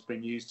design that's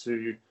been used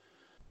to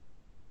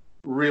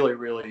really,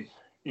 really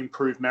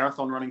improve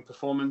marathon running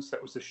performance.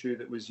 That was the shoe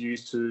that was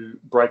used to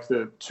break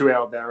the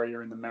 2-hour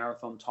barrier in the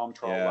marathon time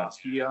trial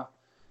last year.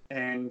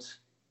 And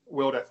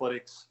World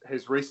Athletics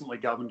has recently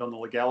governed on the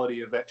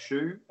legality of that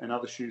shoe and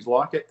other shoes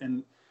like it.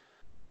 And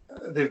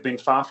they've been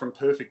far from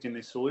perfect in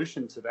their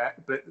solution to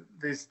that. But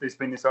there's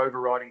been this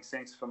overriding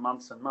sense for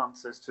months and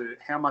months as to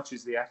how much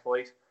is the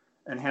athlete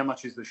and how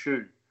much is the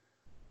shoe.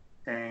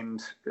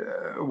 And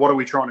what are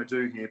we trying to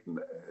do here?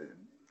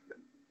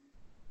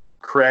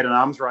 Create an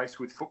arms race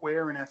with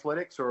footwear in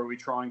athletics, or are we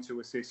trying to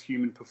assess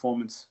human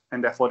performance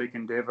and athletic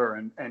endeavour?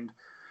 And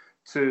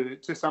to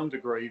some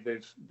degree,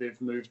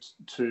 they've moved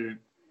to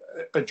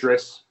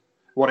address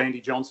what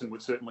Andy Johnson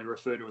would certainly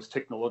refer to as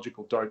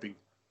technological doping.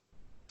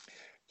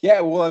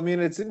 Yeah, well, I mean,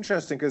 it's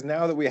interesting because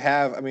now that we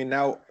have, I mean,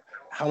 now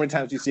how many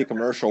times do you see a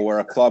commercial where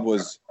a club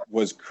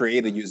was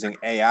created using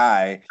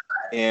AI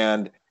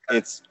and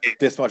it's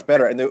this much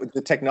better, and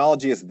the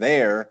technology is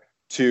there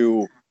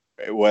to,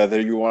 whether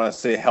you want to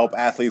say help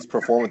athletes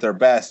perform at their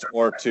best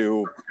or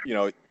to,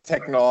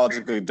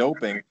 technologically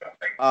doping.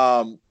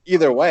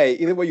 Either way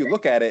you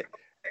look at it,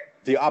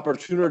 the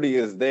opportunity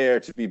is there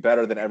to be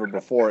better than ever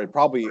before, and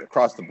probably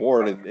across the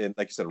board in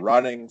like you said,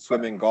 running,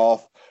 swimming,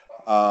 golf.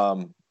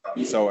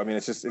 So, I mean,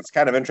 it's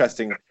kind of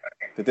interesting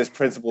that this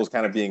principle is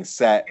kind of being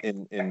set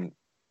in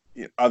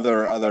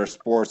other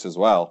sports as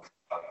well.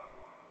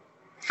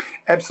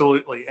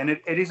 Absolutely. And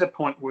it is a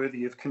point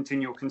worthy of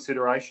continual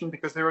consideration,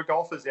 because there are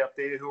golfers out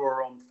there who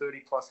are on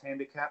 30-plus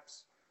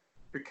handicaps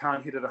who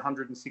can't hit at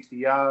 160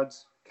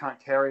 yards, can't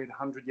carry at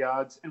 100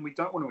 yards, and we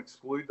don't want to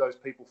exclude those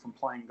people from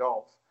playing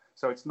golf.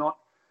 So it's not,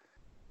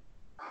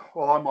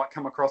 well, I might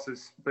come across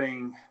as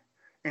being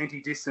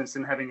anti-distance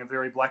and having a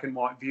very black and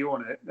white view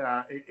on it.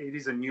 It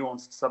is a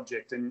nuanced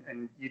subject,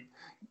 and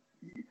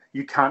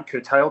you can't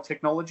curtail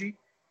technology,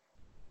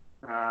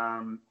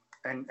 and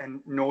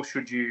nor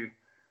should you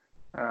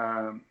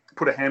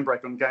put a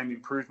handbrake on game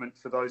improvement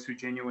for those who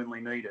genuinely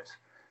need it.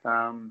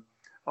 I've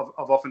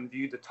often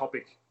viewed the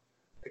topic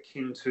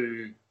akin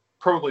to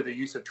probably the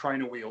use of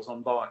trainer wheels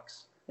on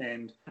bikes.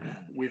 And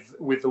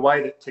with the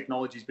way that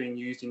technology is being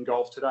used in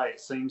golf today, it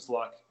seems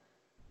like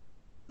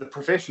the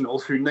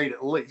professionals who need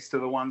it least are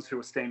the ones who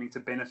are standing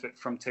to benefit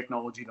from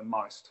technology the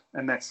most.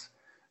 And that's,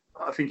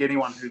 I think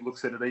anyone who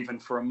looks at it even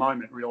for a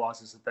moment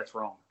realizes that that's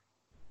wrong.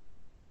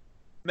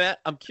 Matt,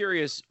 I'm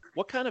curious,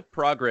 what kind of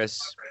progress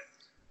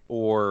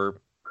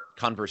or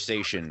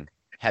conversation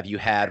have you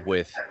had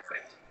with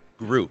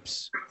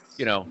groups,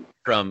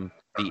 from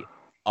the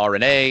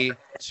RNA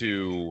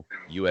to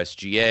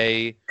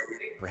USGA,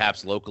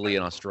 perhaps locally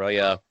in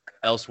Australia,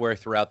 elsewhere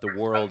throughout the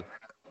world?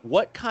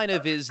 What kind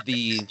of is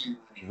the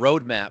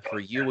roadmap for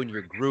you and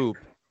your group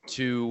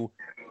to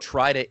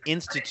try to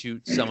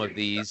institute some of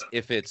these,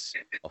 if it's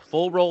a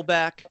full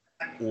rollback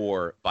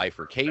or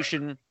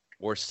bifurcation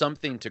or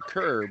something to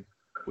curb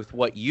with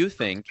what you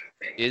think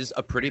is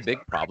a pretty big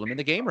problem in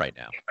the game right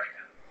now?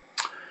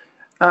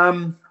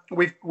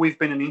 We've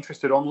been an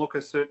interested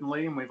onlooker,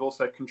 certainly, and we've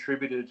also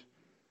contributed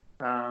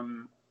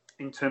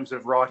in terms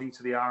of writing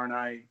to the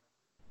RNA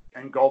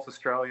and Golf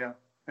Australia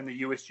and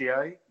the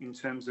USGA in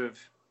terms of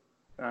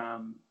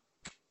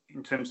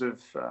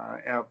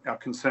our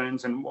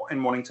concerns and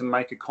wanting to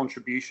make a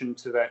contribution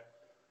to that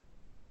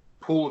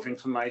pool of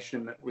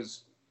information that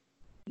was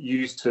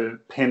used to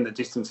pen the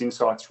Distance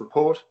Insights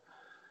report.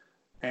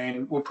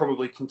 And we'll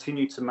probably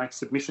continue to make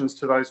submissions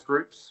to those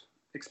groups,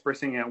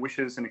 expressing our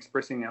wishes and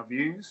expressing our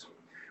views.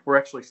 We're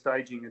actually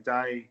staging a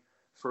day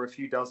for a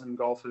few dozen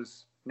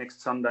golfers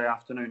next Sunday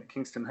afternoon at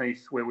Kingston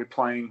Heath, where we're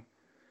playing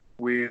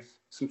with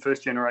some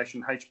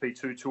first-generation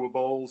HP2 Tour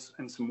balls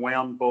and some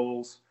wound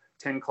balls,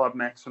 10 club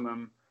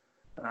maximum,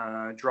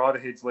 driver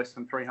heads less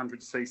than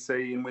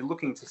 300cc, and we're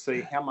looking to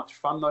see how much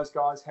fun those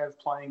guys have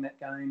playing that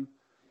game,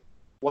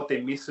 what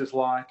their miss is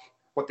like,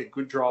 what their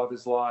good drive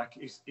is like.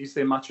 Is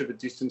there much of a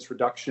distance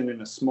reduction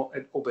in a small,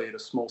 albeit a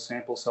small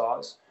sample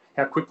size?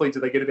 How quickly do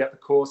they get about the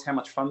course? How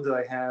much fun do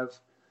they have?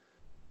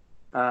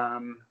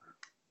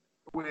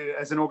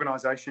 As an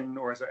organisation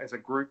or as a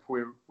group,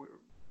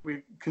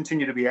 we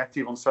continue to be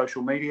active on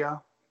social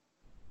media,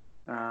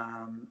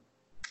 and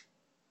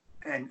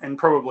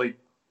probably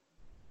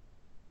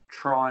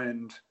try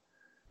and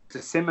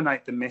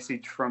disseminate the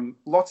message from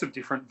lots of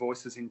different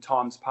voices in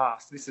times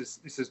past. This is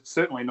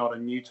certainly not a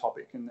new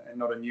topic and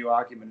not a new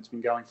argument. It's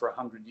been going for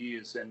 100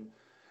 years. And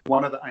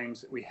one of the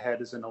aims that we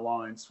had as an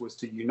alliance was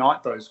to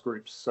unite those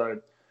groups. So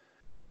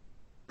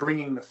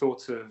bringing the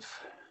thoughts of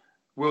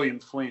William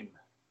Flynn,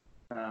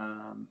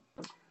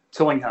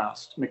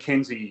 Tillinghast,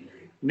 Mackenzie,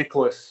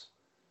 Nicholas,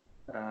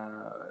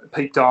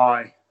 Pete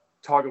Dye,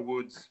 Tiger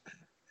Woods,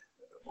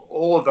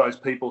 all of those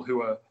people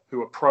who are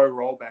pro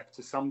rollback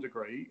to some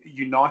degree,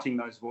 uniting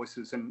those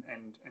voices and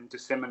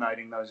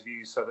disseminating those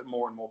views so that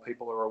more and more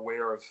people are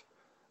aware of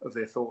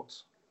their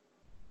thoughts.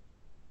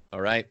 All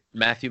right.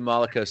 Matthew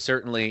Mallica,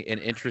 certainly an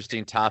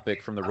interesting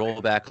topic from the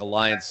Rollback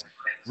Alliance.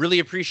 Really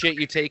appreciate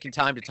you taking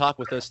time to talk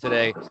with us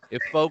today.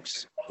 If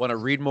folks want to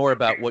read more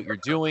about what you're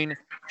doing,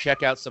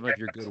 check out some of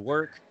your good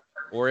work,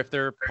 or if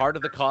they're part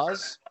of the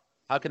cause,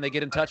 how can they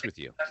get in touch with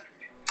you?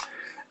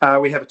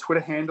 We have a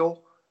Twitter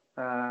handle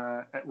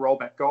at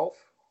Rollback Golf.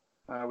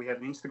 We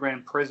have an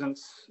Instagram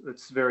presence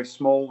that's very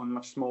small and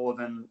much smaller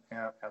than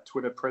our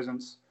Twitter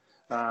presence.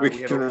 We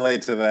can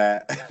relate to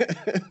that.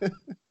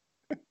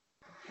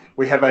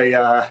 We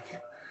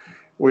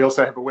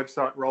also have a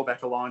website,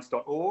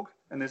 rollbackalliance.org,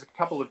 and there's a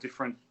couple of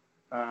different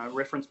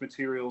reference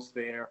materials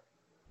there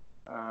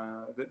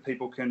that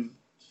people can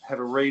have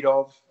a read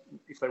of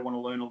if they want to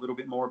learn a little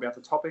bit more about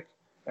the topic.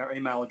 Our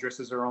email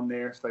addresses are on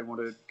there if they want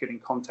to get in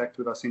contact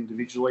with us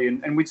individually,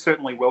 and we'd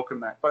certainly welcome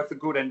that, both the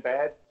good and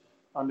bad.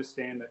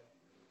 Understand that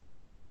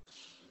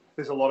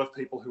there's a lot of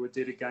people who are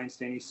dead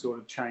against any sort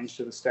of change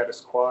to the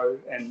status quo,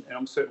 and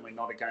I'm certainly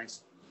not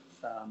against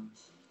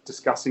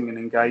discussing and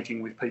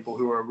engaging with people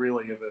who are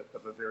really of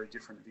a very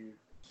different view.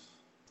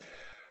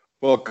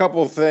 Well, a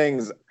couple of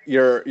things.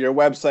 Your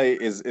website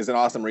is an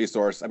awesome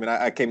resource. I mean,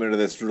 I came into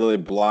this really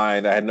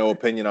blind. I had no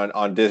opinion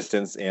on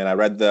distance, and I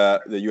read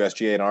the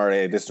USGA and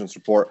RNA distance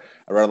report.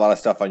 I read a lot of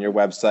stuff on your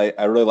website.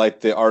 I really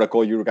liked the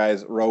article you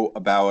guys wrote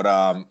about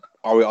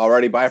are we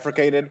already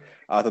bifurcated?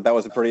 I thought that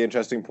was a pretty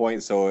interesting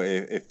point. So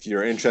if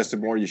you're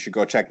interested more, you should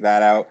go check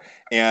that out.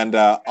 And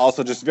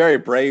also just very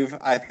brave,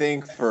 I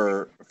think,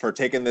 for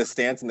taking this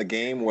stance in the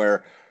game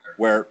where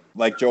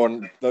like Joe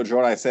and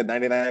I said,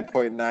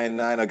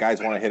 99.99 of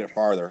guys want to hit it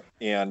farther.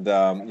 And,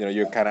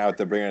 you're kind of out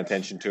there bringing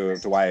attention to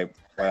why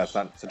that's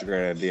not such a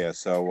great idea.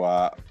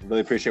 So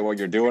really appreciate what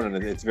you're doing,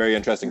 and it's very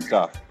interesting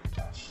stuff.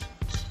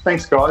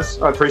 Thanks, guys.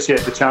 I appreciate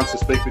the chance to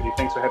speak with you.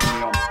 Thanks for having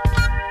me on.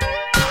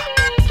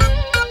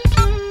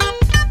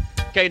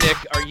 Okay, Nick,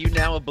 are you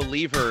now a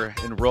believer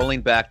in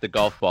rolling back the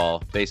golf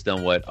ball based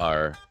on what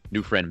our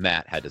new friend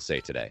Matt had to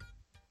say today?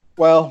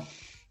 Well,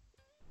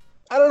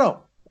 I don't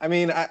know. I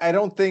mean, I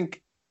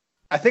think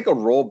a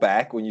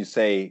rollback, when you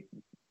say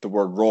the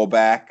word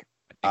rollback,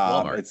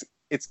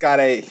 it's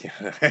got a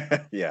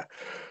yeah,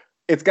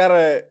 it's got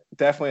a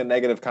definitely a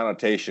negative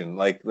connotation,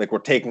 like we're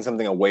taking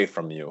something away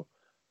from you.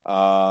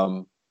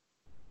 I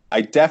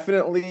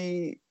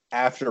definitely,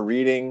 after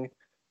reading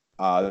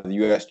the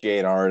USGA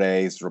and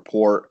RNA's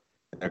report,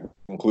 their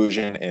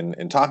conclusion,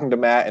 and talking to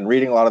Matt and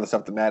reading a lot of the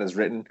stuff that Matt has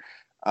written,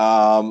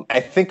 I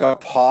think a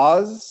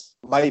pause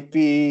might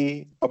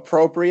be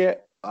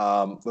appropriate.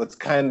 Let's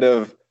kind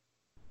of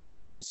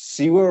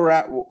see where we're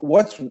at.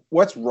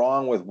 What's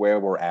wrong with where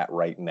we're at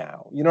right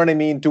now? You know what I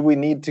mean? Do we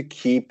need to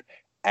keep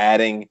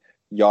adding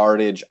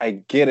yardage? I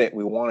get it.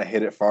 We want to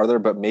hit it farther,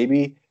 but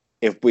maybe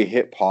if we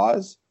hit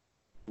pause,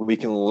 we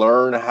can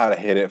learn how to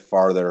hit it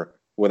farther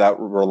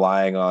without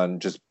relying on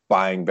just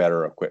buying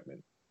better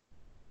equipment.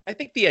 I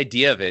think the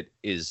idea of it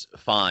is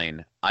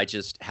fine. I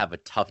just have a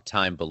tough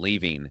time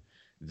believing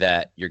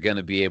that you're going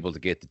to be able to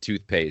get the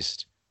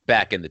toothpaste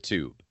back in the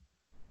tube.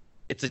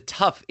 It's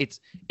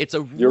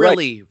a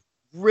really,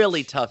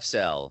 really tough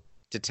sell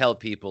to tell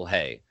people,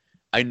 hey,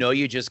 I know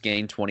you just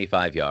gained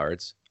 25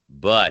 yards,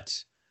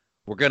 but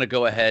we're going to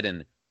go ahead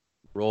and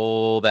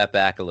roll that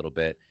back a little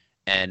bit.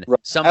 And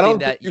something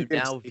that you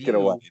now view. It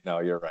away. No,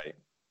 you're right.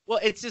 Well,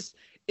 it's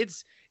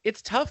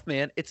tough,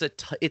 man.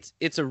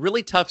 It's a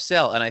really tough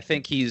sell, and I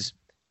think he's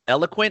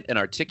eloquent and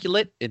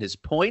articulate in his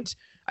point.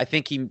 I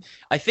think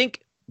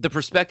the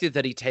perspective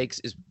that he takes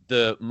is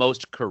the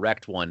most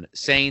correct one,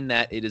 saying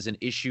that it is an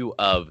issue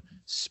of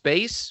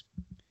space.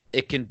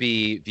 It can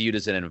be viewed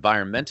as an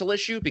environmental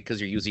issue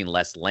because you're using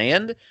less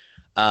land.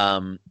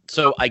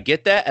 So I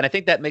get that, and I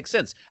think that makes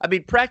sense. I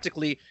mean,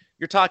 practically,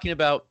 you're talking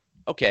about,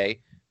 okay,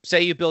 say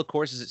you build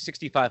courses at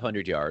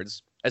 6,500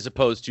 yards as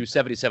opposed to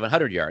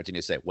 7,700 yards, and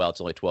you say, well,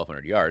 it's only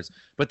 1,200 yards.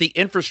 But the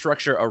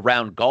infrastructure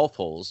around golf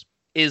holes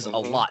is a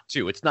lot,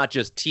 too. It's not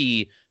just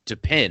tee to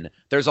pin.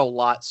 There's a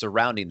lot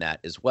surrounding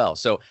that as well.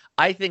 So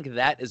I think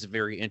that is a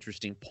very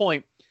interesting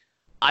point.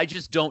 I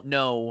just don't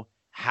know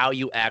how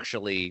you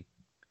actually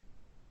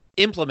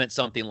implement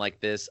something like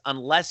this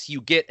unless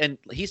you get, and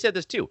he said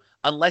this too,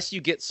 unless you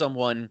get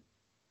someone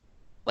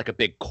like a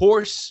big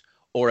course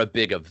or a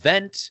big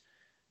event,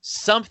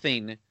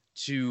 something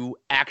to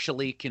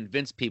actually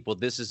convince people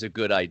this is a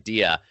good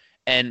idea.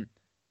 And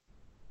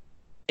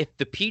if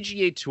the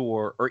PGA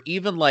Tour or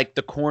even like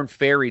the Korn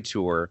Ferry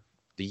Tour,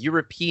 the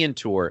European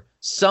Tour,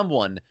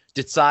 someone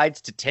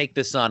decides to take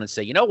this on and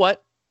say, you know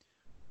what?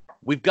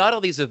 We've got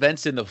all these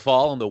events in the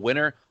fall and the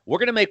winter. We're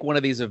going to make one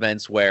of these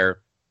events where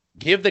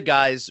give the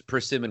guys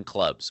persimmon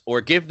clubs or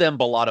give them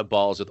balata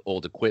balls with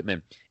old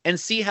equipment and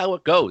see how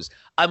it goes.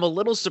 I'm a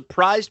little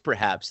surprised,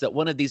 perhaps, that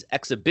one of these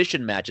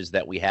exhibition matches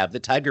that we have, the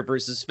Tiger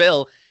versus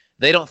Phil,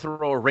 they don't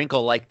throw a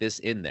wrinkle like this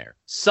in there.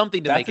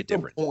 Something to make it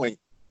different. Point.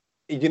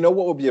 You know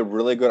what would be a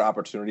really good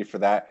opportunity for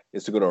that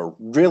is to go to a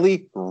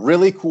really,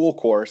 really cool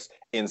course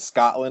in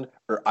Scotland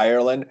or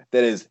Ireland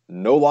that is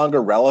no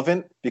longer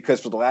relevant because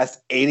for the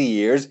last 80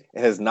 years, it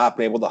has not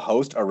been able to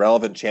host a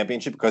relevant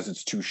championship because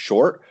it's too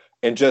short,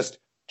 and just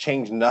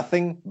change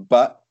nothing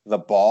but the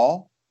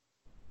ball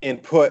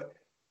and put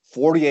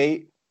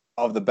 48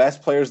 of the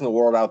best players in the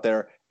world out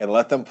there and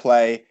let them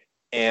play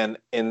and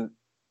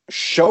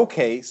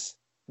showcase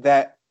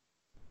that.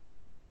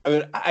 I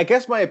mean, I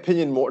guess my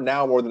opinion more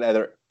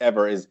than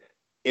ever is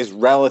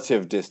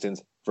relative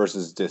distance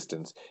versus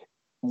distance.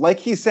 Like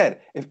he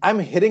said, if I'm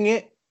hitting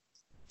it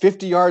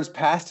 50 yards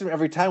past him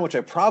every time, which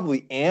I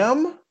probably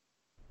am,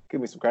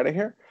 give me some credit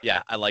here.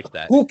 Yeah, I like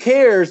that. Who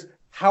cares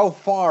how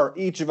far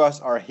each of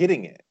us are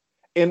hitting it?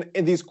 In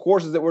these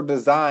courses that were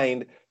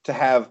designed to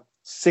have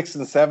 6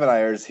 and 7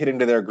 irons hit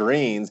into their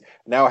greens,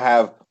 now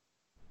have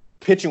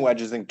pitching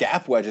wedges and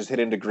gap wedges hit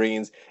into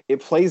greens.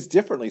 It plays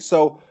differently.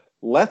 So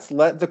let's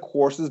let the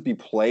courses be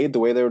played the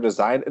way they were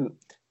designed and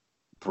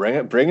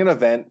bring an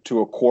event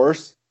to a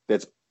course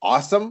that's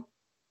awesome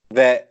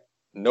that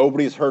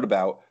nobody's heard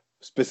about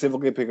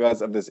specifically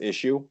because of this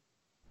issue.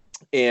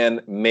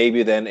 And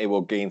maybe then it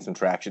will gain some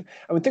traction.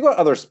 I mean, think about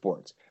other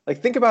sports.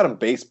 Like, think about in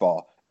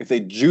baseball. If they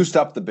juiced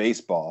up the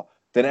baseball,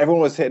 then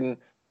everyone was hitting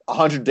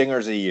 100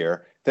 dingers a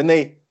year. Then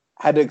they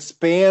had to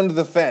expand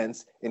the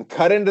fence and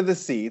cut into the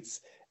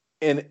seats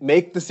and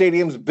make the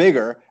stadiums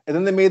bigger. And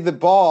then they made the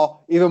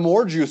ball even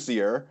more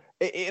juicier.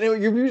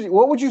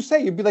 What would you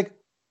say? You'd be like,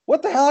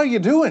 what the hell are you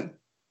doing?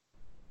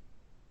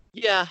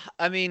 Yeah,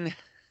 I mean,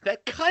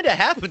 that kind of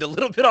happened a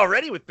little bit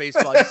already with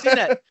baseball. You've seen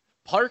that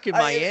park in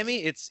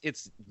Miami?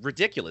 It's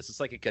ridiculous. It's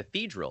like a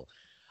cathedral.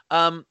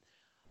 I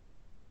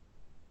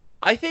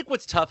think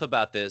what's tough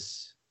about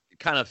this,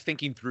 kind of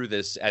thinking through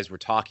this as we're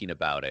talking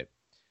about it,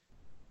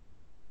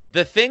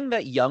 the thing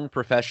that young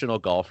professional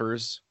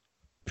golfers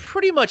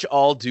pretty much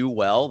all do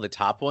well, the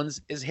top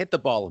ones, is hit the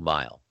ball a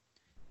mile.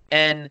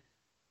 And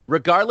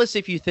regardless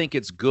if you think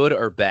it's good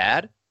or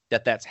bad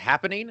that that's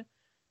happening,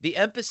 the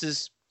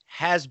emphasis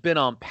has been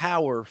on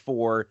power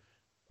for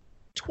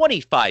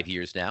 25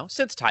 years now,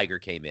 since Tiger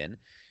came in.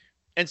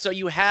 And so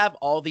you have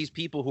all these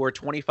people who are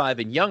 25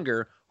 and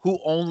younger who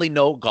only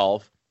know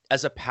golf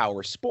as a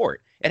power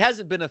sport. It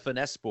hasn't been a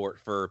finesse sport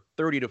for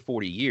 30 to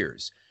 40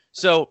 years.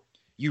 So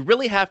you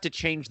really have to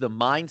change the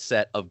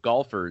mindset of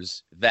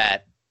golfers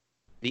that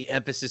the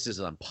emphasis is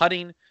on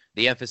putting,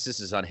 the emphasis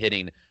is on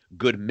hitting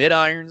good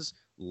mid-irons,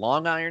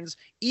 long irons,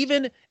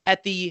 even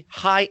at the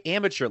high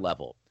amateur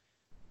level.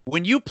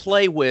 When you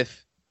play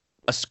with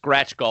a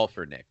scratch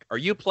golfer, Nick, or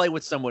you play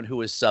with someone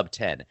who is sub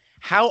 10,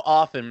 how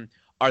often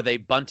are they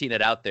bunting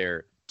it out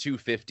there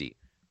 250?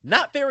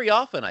 Not very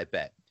often, I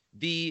bet.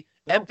 The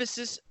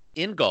emphasis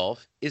in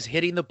golf is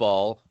hitting the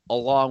ball a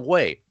long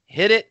way.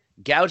 Hit it,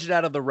 gouge it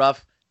out of the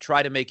rough,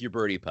 try to make your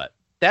birdie putt.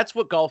 That's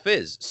what golf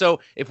is. So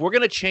if we're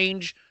going to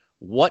change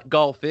what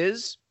golf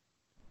is,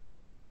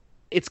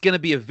 it's going to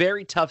be a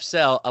very tough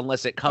sell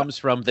unless it comes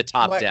from the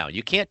top down.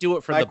 You can't do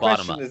it from the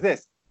bottom up. My question is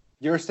this.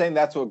 You're saying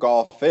that's what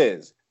golf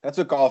is. That's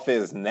what golf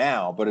is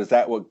now, but is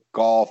that what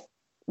golf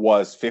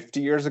was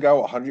 50 years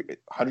ago, 100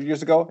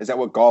 years ago? Is that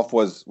what golf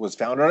was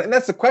founded on? And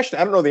that's the question.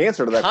 I don't know the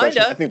answer to that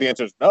question. I think the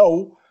answer is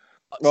no.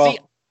 Well, see,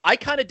 I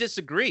kind of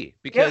disagree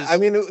because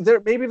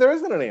maybe there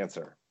isn't an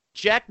answer.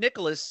 Jack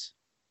Nicklaus,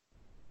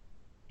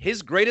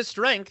 his greatest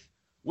strength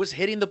was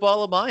hitting the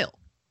ball a mile.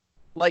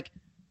 Like,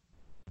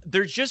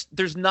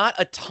 there's not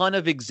a ton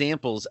of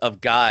examples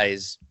of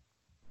guys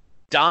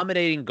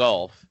dominating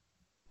golf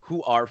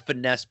who are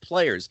finesse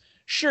players.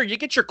 Sure, you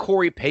get your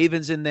Corey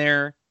Pavins in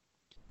there.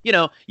 You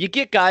know, you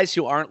get guys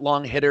who aren't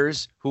long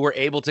hitters who are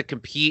able to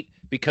compete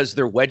because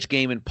their wedge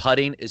game and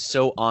putting is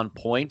so on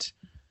point.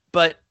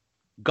 But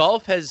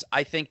golf has,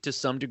 I think, to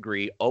some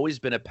degree, always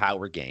been a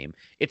power game.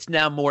 It's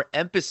now more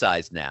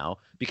emphasized now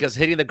because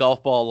hitting the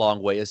golf ball a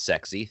long way is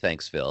sexy.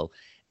 Thanks, Phil.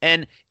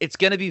 And it's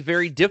going to be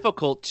very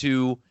difficult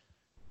to,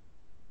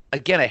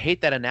 again, I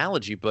hate that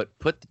analogy, but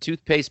put the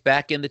toothpaste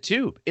back in the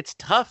tube. It's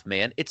tough,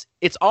 man. It's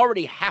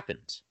already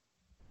happened.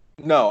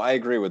 No, I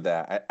agree with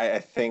that. I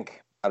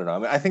think, I don't know. I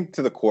mean, I think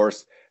to the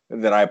course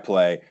that I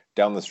play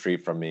down the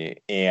street from me,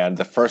 and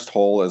the first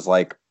hole is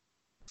like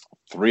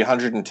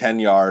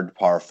 310-yard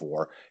par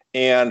 4,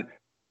 and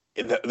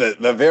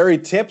the very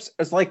tips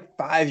is like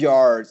 5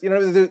 yards. You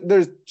know,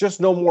 there's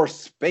just no more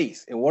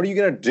space. And what are you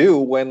going to do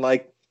when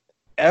like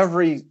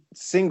every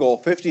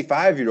single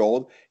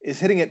 55-year-old is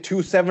hitting at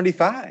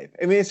 275?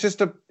 I mean, it's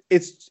just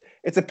it's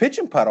a pitch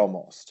and putt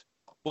almost.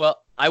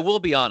 Well, I will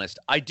be honest.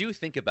 I do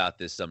think about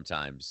this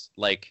sometimes.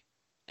 Like,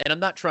 and I'm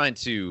not trying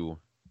to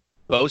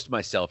boast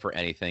myself or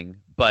anything,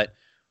 but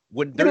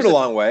when there's a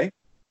long way,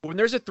 when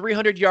there's a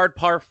 300-yard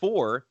par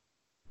 4,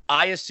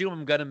 I assume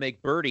I'm going to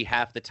make birdie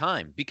half the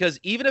time because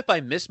even if I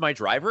miss my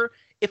driver,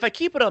 if I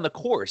keep it on the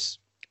course,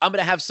 I'm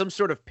going to have some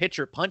sort of pitch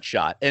or punch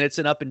shot, and it's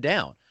an up and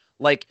down.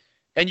 Like,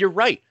 and you're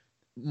right.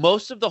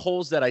 Most of the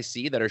holes that I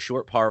see that are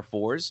short par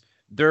 4s,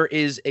 there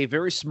is a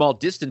very small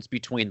distance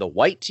between the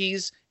white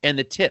tees and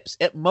the tips.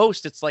 At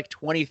most, it's like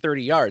 20,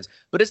 30 yards,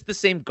 but it's the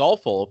same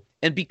golf hole.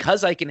 And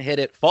because I can hit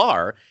it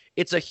far,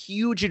 it's a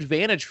huge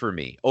advantage for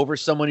me over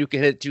someone who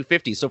can hit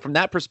 250. So from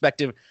that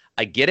perspective,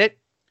 I get it.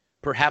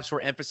 Perhaps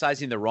we're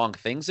emphasizing the wrong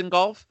things in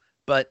golf,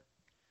 but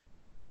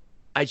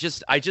I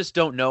just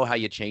don't know how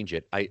you change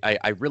it.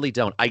 I really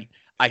don't. I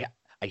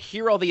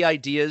hear all the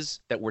ideas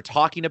that we're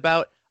talking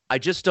about. I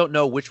just don't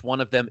know which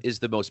one of them is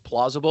the most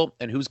plausible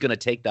and who's going to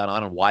take that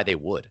on and why they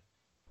would.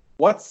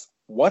 What's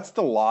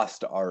the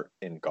lost art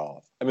in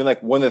golf? I mean, like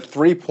when the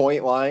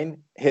 3-point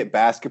line hit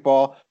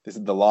basketball, this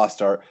is the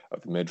lost art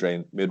of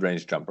the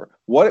mid-range jumper.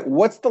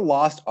 What's the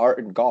lost art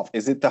in golf?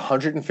 Is it the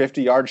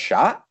 150-yard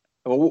shot?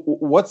 I mean,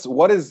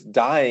 what is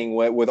dying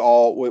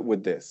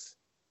with this?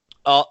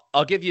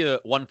 I'll give you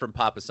one from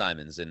Papa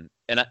Simons, and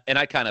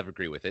I kind of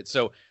agree with it.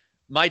 So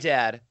my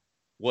dad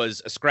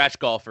was a scratch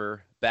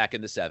golfer back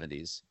in the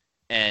 70s,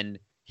 and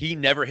he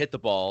never hit the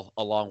ball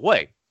a long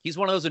way. He's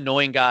one of those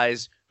annoying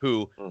guys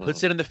who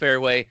puts it in the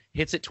fairway,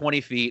 hits it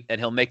 20 feet, and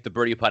he'll make the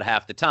birdie putt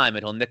half the time,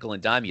 and he'll nickel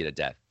and dime you to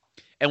death.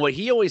 And what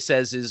he always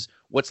says is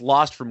what's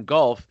lost from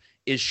golf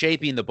is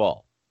shaping the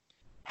ball,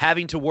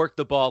 having to work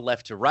the ball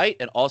left to right,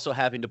 and also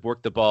having to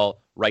work the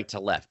ball right to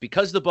left.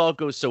 Because the ball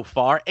goes so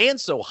far and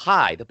so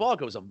high, the ball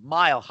goes a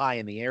mile high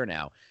in the air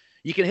now,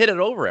 you can hit it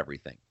over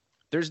everything.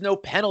 There's no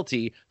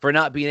penalty for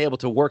not being able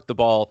to work the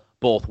ball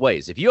both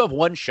ways. If you have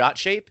one shot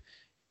shape,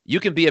 you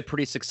can be a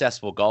pretty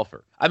successful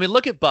golfer. I mean,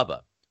 look at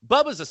Bubba.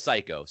 Bubba's a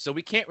psycho, so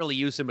we can't really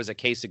use him as a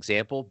case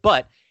example,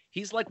 but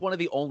he's like one of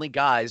the only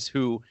guys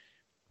who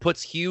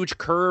puts huge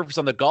curves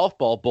on the golf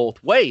ball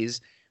both ways.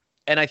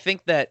 And I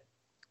think that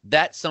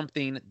that's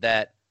something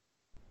that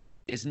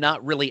is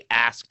not really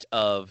asked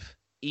of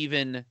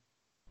even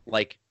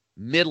like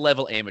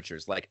mid-level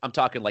amateurs. Like I'm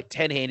talking like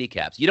 10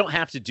 handicaps. You don't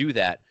have to do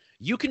that.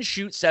 You can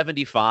shoot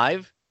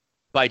 75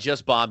 by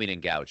just bombing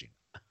and gouging.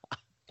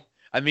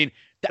 I mean,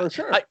 for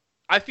sure.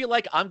 I feel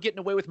like I'm getting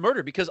away with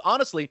murder because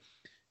honestly,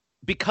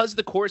 because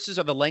the courses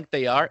are the length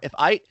they are,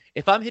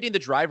 if I'm hitting the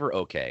driver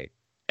okay,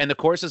 and the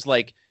course is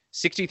like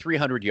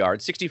 6,300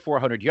 yards,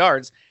 6,400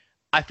 yards,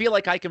 I feel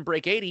like I can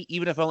break 80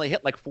 even if I only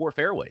hit like 4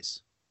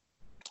 fairways.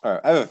 All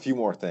right, I have a few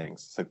more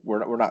things. So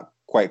we're not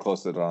quite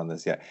close to it on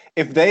this yet.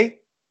 If they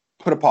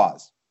put a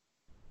pause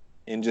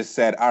and just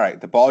said, all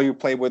right, the ball you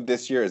played with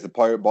this year is the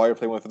ball you're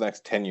playing with for the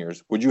next 10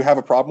 years, would you have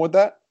a problem with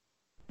that?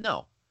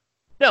 No.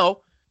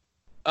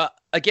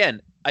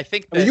 Again, I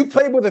think that... I mean, you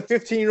played with a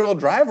 15-year-old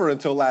driver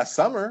until last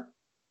summer.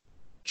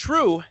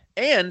 True,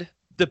 and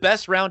the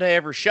best round I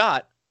ever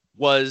shot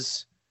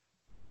was,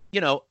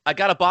 I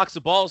got a box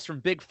of balls from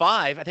Big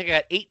Five. I think I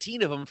got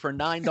 18 of them for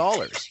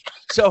 $9.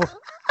 So,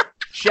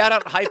 shout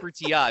out Hyper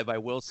TI by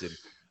Wilson.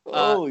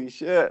 Holy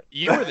shit.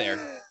 You were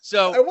there.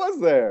 So I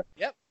was there.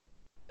 Yep.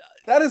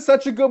 That is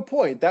such a good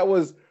point. That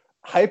was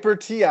hyper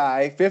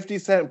TI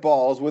 50-cent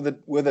balls with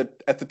a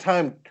at the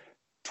time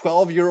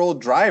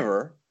 12-year-old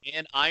driver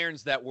and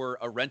irons that were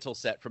a rental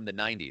set from the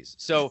 90s.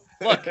 So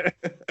look,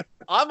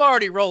 I'm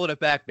already rolling it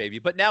back, baby.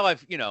 But now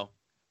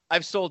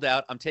I've sold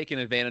out. I'm taking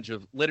advantage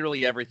of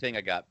literally everything.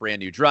 I got brand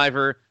new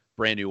driver,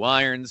 brand new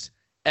irons.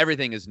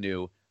 Everything is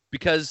new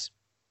because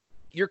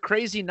you're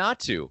crazy not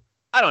to.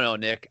 I don't know,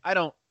 Nick. I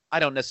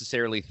don't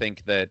necessarily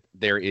think that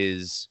there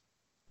is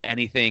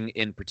anything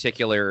in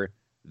particular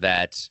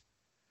that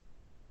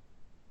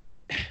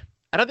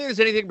I don't think there's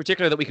anything in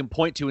particular that we can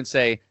point to and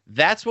say,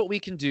 that's what we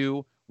can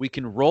do. We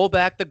can roll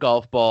back the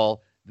golf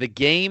ball. The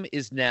game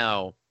is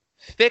now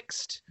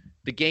fixed.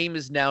 The game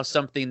is now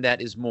something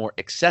that is more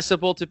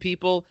accessible to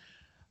people.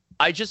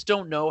 I just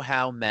don't know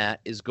how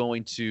Matt is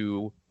going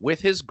to,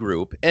 with his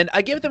group, and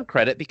I give them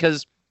credit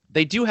because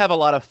they do have a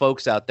lot of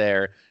folks out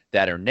there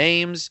that are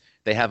names.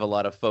 They have a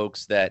lot of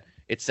folks that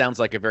it sounds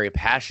like are very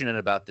passionate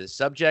about this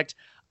subject.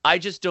 I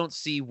just don't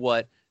see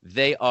what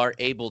they are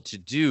able to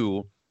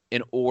do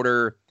in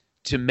order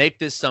to make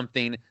this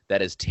something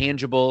that is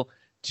tangible,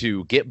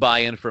 to get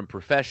buy-in from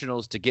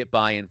professionals, to get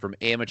buy-in from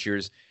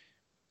amateurs.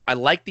 I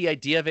like the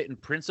idea of it in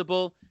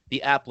principle,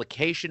 the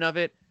application of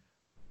it.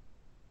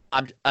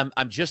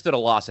 I'm just at a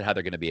loss at how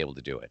they're going to be able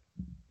to do it.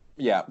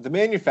 Yeah, the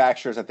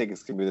manufacturers, I think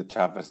it's going to be the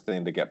toughest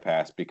thing to get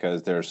past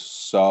because there's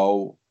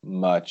so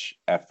much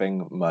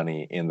effing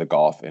money in the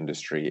golf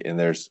industry. And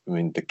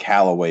the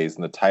Callaways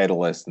and the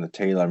Titleists and the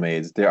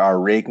TaylorMades, they are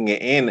raking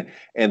it in,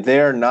 and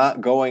they're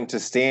not going to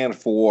stand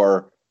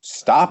for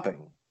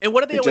stopping. And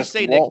what do they always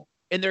say, Nick,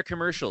 in their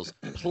commercials?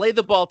 Play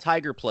the ball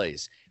Tiger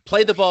plays.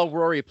 Play the ball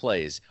Rory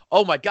plays.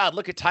 Oh, my God,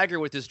 look at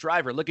Tiger with this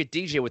driver. Look at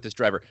DJ with this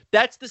driver.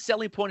 That's the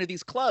selling point of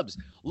these clubs.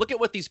 Look at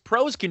what these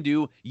pros can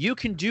do. You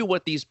can do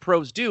what these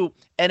pros do.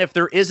 And if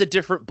there is a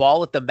different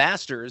ball at the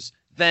Masters,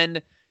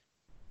 then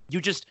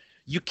you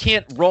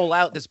can't roll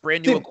out this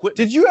brand new equipment.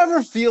 Did you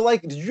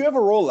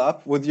ever roll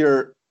up with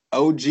your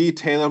OG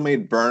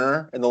TaylorMade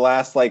burner in the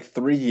last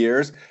 3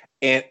 years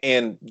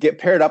and get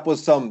paired up with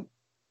some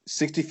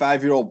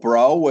 65-year-old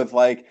bro with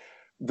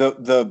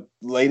the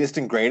latest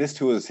and greatest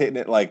who was hitting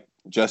it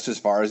just as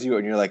far as you,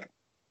 and you're like,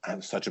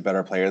 I'm such a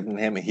better player than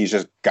him, and he's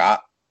just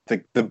got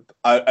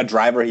a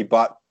driver he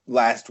bought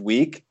last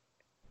week?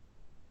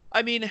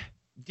 I mean,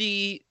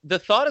 the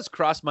thought has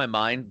crossed my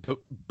mind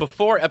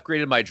before I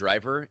upgraded my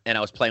driver and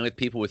I was playing with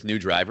people with new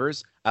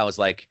drivers. I was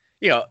like,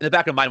 in the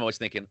back of my mind, I'm always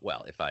thinking,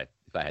 well, if I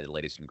had the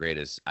latest and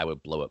greatest, I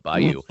would blow it by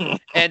you.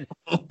 And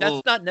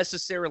that's not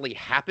necessarily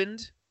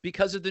happened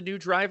because of the new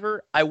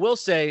driver. I will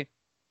say,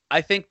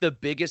 I think the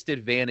biggest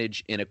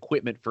advantage in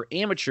equipment for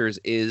amateurs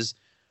is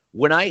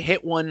when I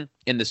hit one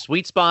in the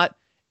sweet spot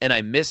and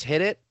I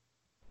mishit it,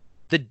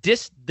 the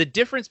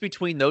difference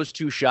between those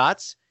two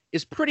shots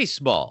is pretty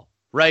small,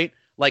 right?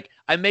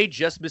 I may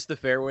just miss the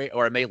fairway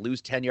or I may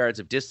lose 10 yards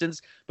of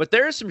distance, but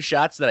there are some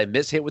shots that I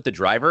mishit with the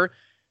driver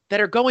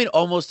that are going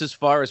almost as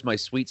far as my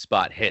sweet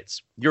spot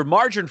hits. Your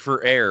margin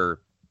for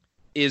error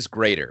is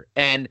greater.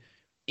 And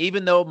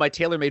even though my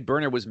TaylorMade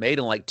burner was made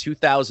in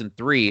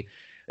 2003,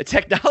 the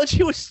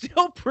technology was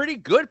still pretty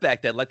good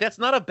back then. That's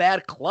not a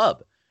bad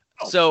club.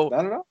 So I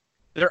don't know.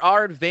 There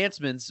are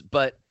advancements,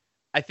 but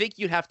I think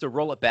you'd have to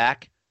roll it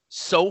back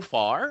so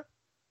far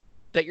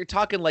that you're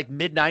talking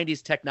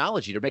mid-90s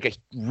technology to make a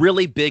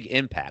really big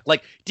impact.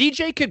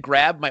 DJ could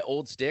grab my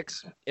old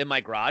sticks in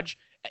my garage.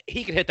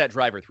 He could hit that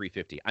driver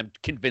 350. I'm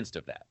convinced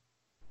of that.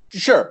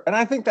 Sure. And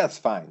I think that's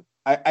fine.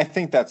 I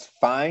think that's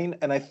fine.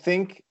 And I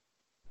think,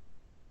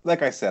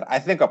 like I said, I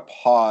think a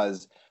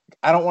pause –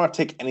 I don't want to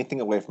take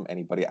anything away from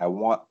anybody. I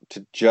want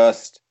to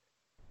just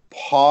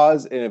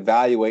pause and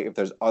evaluate if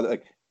there's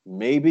other,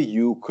 maybe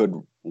you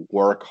could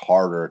work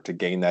harder to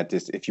gain that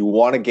distance. If you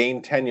want to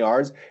gain 10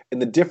 yards,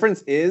 and the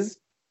difference is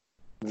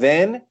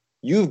then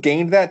you've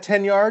gained that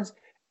 10 yards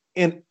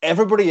and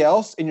everybody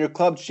else in your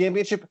club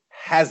championship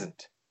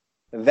hasn't.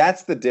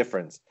 That's the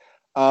difference.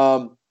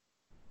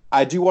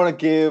 I do want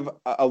to give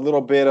a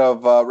little bit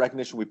of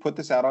recognition. We put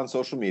this out on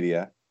social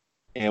media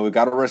and we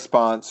got a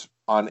response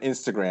on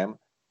Instagram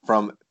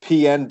from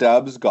PN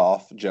Dubs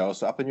Golf, Joe.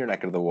 So up in your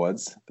neck of the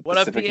woods. What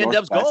up, PN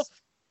Dubs Golf?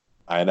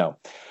 I know.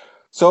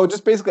 So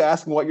just basically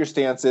asking what your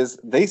stance is.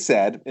 They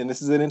said, and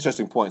this is an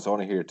interesting point, so I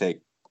want to hear your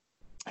take.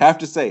 Have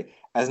to say,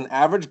 as an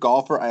average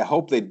golfer, I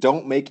hope they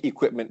don't make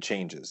equipment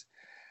changes.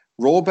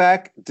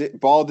 Rollback,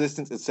 ball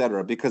distance,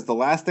 etc. Because the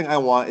last thing I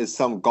want is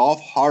some golf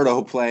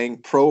hardo playing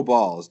pro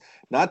balls.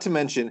 Not to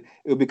mention,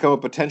 it would become a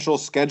potential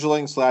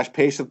scheduling /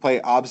 pace of play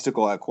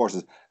obstacle at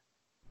courses.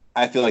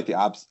 I feel like the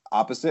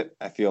opposite.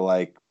 I feel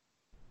like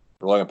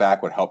rolling it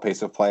back would help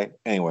pace of play.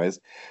 Anyways,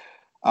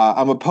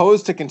 I'm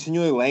opposed to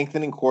continually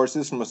lengthening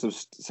courses from a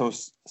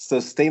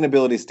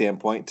sustainability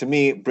standpoint. To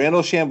me,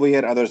 Brandel Chambly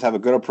and others have a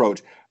good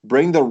approach.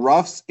 Bring the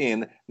roughs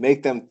in,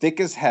 make them thick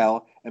as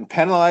hell, and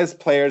penalize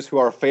players who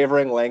are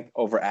favoring length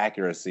over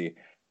accuracy.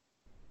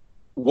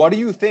 What do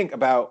you think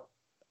about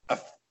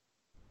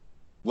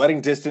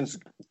letting distance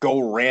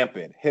go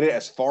rampant? Hit it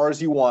as far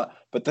as you want,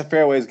 but the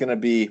fairway is going to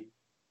be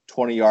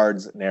 20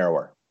 yards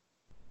narrower.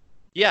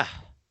 Yeah,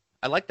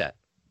 I like that.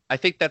 I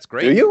think that's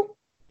great. Do you?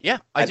 Yeah,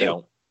 I do.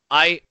 Don't.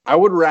 I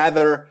would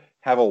rather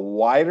have a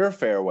wider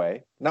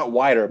fairway, not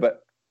wider,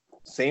 but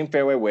same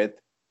fairway width,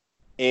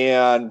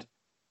 and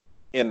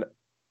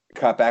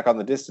cut back on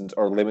the distance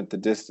or limit the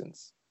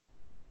distance.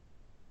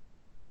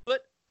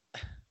 But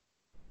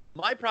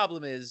my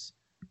problem is,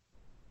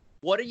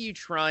 what are you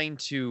trying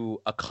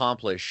to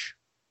accomplish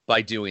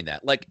by doing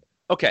that? Like,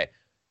 okay,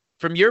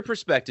 from your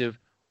perspective,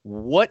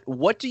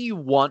 what do you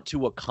want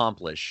to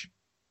accomplish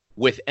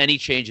with any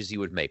changes you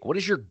would make? What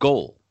is your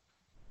goal?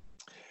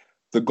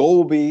 The goal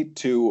will be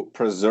to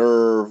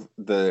preserve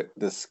the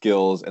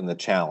skills and the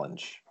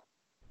challenge.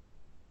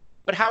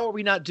 But how are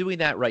we not doing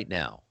that right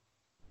now?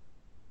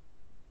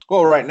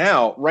 Well, right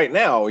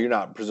now you're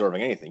not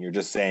preserving anything. You're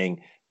just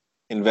saying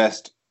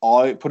put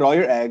all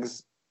your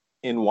eggs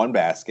in one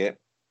basket,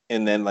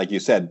 and then, like you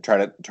said,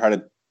 try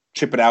to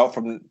chip it out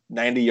from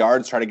 90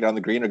 yards, try to get on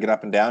the green or get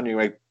up and down, and you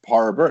make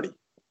par or birdie.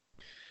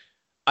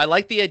 I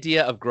like the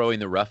idea of growing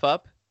the rough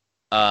up.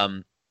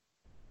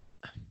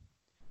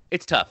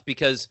 It's tough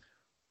because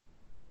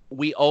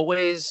we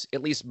always,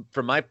 at least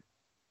from my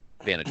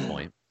vantage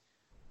point,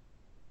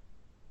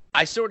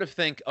 I sort of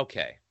think,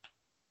 okay,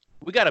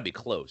 we got to be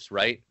close,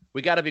 right?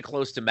 We got to be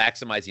close to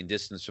maximizing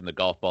distance from the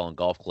golf ball and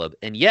golf club.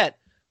 And yet,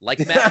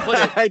 like Matt put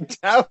it, I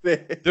doubt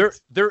it.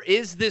 There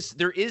is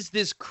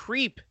this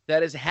creep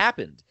that has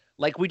happened.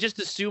 Like, we just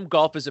assume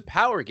golf is a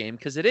power game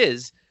because it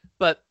is.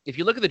 But if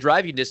you look at the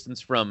driving distance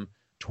from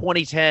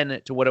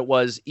 2010 to what it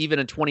was even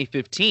in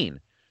 2015,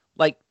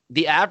 like,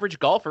 the average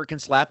golfer can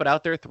slap it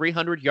out there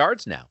 300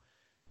 yards now.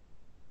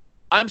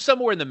 I'm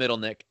somewhere in the middle,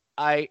 Nick.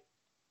 I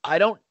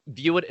don't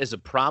view it as a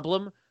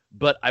problem,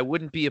 but I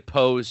wouldn't be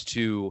opposed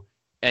to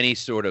any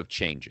sort of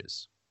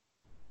changes.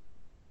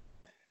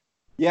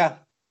 Yeah.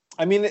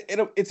 I mean,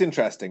 it's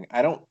interesting.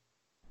 I don't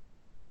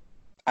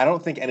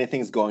think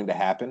anything's going to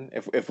happen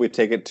if we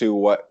take it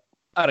to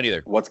I don't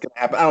either. What's going to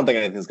happen? I don't think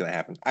anything's going to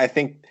happen. I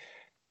think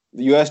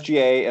the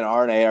USGA and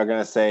R&A are going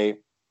to say,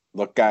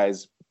 look,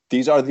 guys,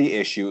 these are the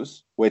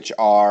issues, which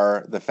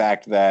are the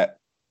fact that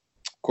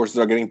courses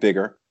are getting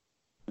bigger.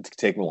 It's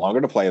taking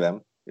longer to play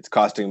them. It's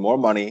costing more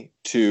money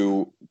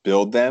to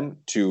build them,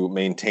 to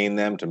maintain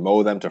them, to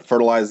mow them, to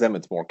fertilize them.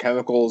 It's more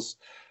chemicals.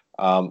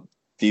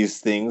 These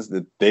things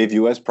that they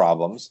view as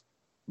problems.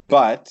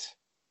 But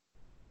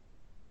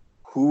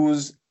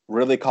who's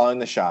really calling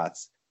the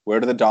shots? Where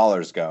do the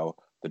dollars go?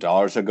 The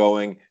dollars are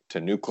going to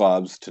new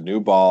clubs, to new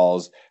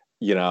balls.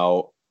 You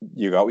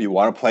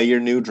want to play your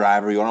new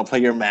driver. You want to play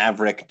your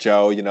Maverick,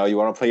 Joe. You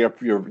want to play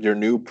your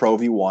new Pro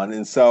V1.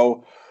 And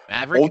so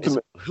Maverick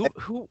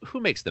who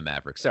makes the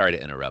Maverick? Sorry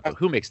to interrupt, but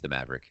who makes the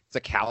Maverick? It's a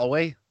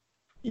Callaway?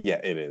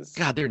 Yeah, it is.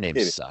 God, their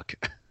names suck.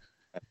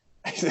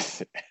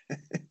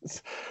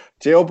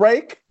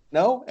 Jailbreak?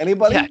 No?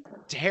 Anybody? Yeah,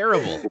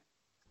 terrible.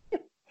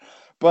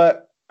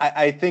 But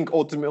I think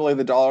ultimately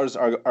the dollars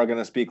are going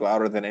to speak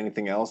louder than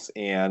anything else,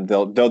 and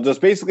they'll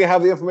just basically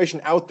have the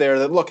information out there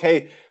that, look,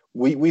 hey,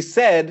 we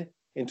said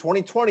in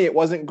 2020 it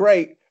wasn't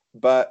great,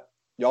 but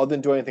y'all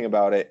didn't do anything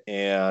about it,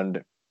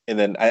 and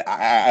then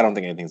I don't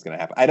think anything's going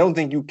to happen. I don't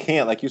think you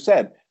can, like you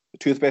said, the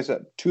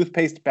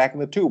toothpaste back in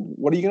the tube.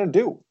 What are you going to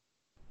do?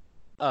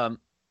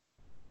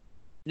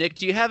 Nick,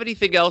 do you have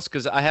anything else?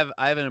 Because I have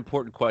an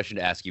important question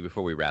to ask you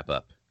before we wrap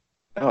up.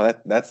 Oh,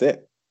 that's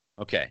it.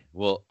 Okay.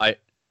 Well, I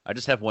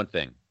just have one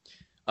thing.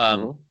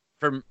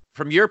 From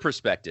your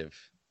perspective,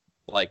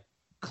 like,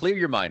 clear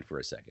your mind for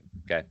a second.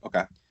 Okay.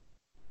 Okay.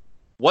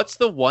 What's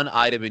the one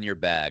item in your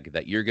bag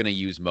that you're going to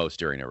use most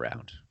during a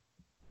round?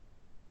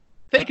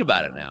 Think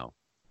about it now.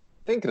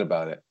 Thinking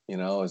about it,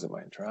 is it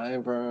my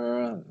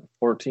driver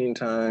 14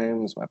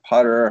 times, my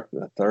putter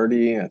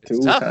 30,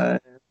 2 times?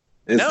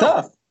 It's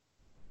tough.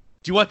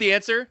 Do you want the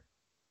answer?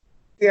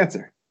 The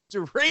answer. It's a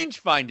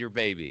rangefinder,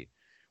 baby.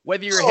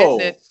 Whether you're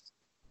hitting it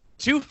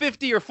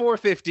 250 or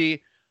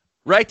 450,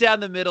 right down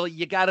the middle,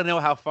 you got to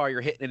know how far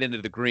you're hitting it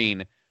into the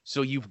green.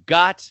 So you've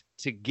got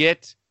to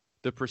get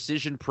the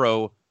Precision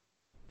Pro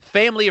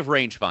family of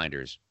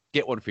rangefinders.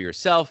 Get one for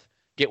yourself.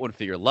 Get one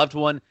for your loved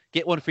one.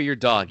 Get one for your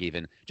dog,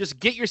 even. Just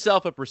get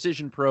yourself a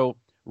Precision Pro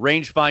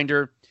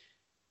rangefinder.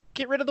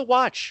 Get rid of the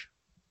watch.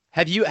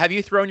 Have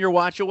you thrown your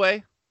watch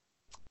away?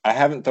 I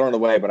haven't thrown it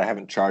away, but I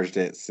haven't charged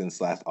it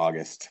since last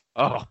August.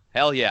 Oh,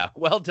 hell yeah.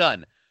 Well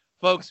done.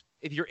 Folks,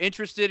 if you're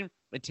interested in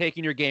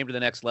taking your game to the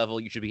next level,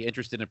 you should be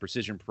interested in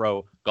Precision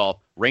Pro Golf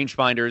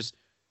rangefinders.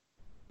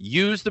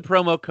 Use the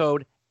promo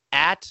code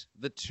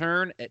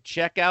 @TheTurn at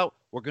checkout.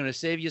 We're going to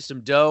save you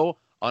some dough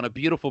on a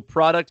beautiful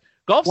product.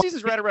 Golf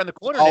season's right around the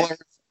corner. $20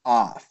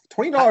 off.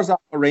 $20 off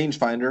a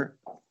rangefinder.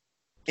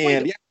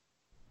 And yeah,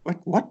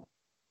 what?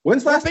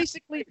 When's last?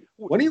 Basically,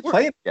 when are you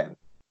playing again?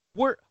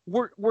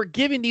 We're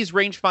giving these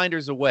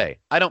rangefinders away.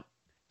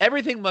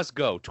 Everything must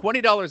go.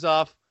 $20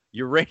 off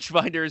your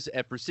rangefinders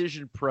at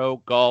Precision Pro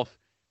Golf.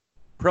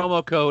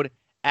 Promo code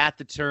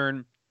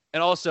 @TheTurn.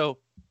 And also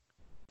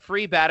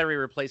free battery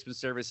replacement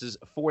services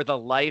for the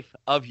life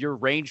of your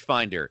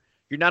rangefinder.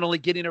 You're not only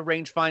getting a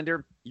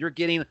rangefinder, you're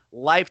getting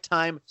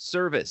lifetime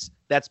service.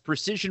 That's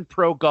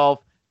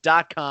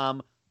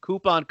precisionprogolf.com.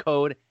 coupon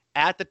code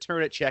at the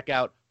turn at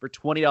checkout for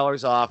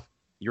 $20 off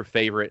your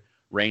favorite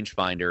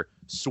rangefinder.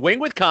 Swing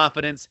with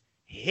confidence.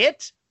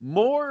 Hit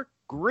more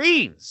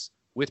greens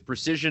with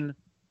Precision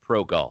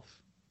Pro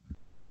Golf.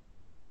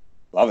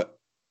 Love it.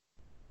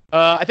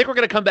 I think we're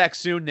going to come back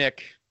soon,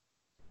 Nick.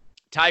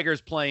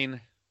 Tigers playing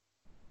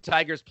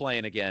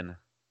again.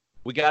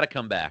 We got to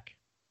come back.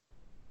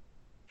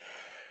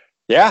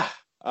 Yeah.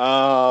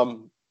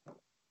 Joe,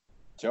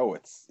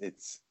 it's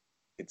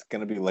going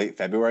to be late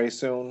February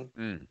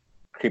soon.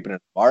 Creeping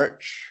into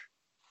March,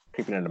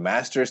 creeping into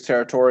Masters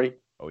territory.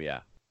 Oh,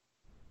 yeah.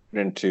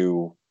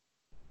 Into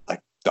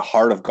like the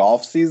heart of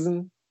golf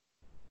season.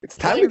 It's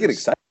time to get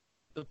excited.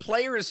 The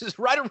Players is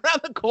right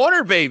around the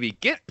corner, baby.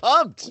 Get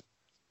pumped.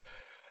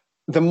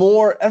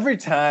 Every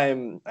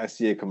time I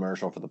see a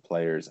commercial for the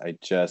Players, I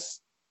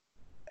just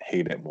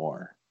hate it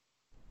more.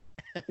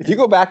 If you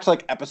go back to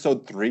like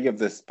episode 3 of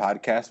this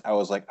podcast, I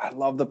was like, I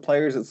love the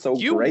Players. It's so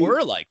great. You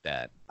were like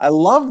that. I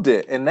loved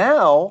it. And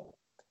now,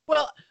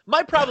 well,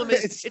 my problem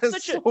is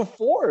it's so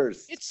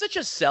forced. It's such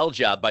a sell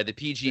job by the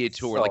PGA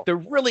Tour. Like they're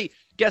really,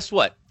 guess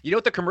what? You know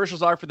what the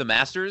commercials are for the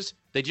Masters?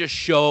 They just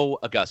show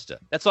Augusta.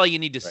 That's all you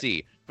need to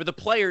see. For the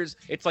Players,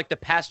 it's like the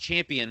past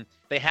champion.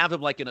 They have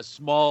them like in a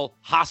small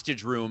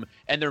hostage room,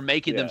 and they're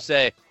making them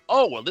say,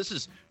 "Oh, well, this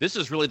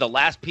is really the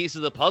last piece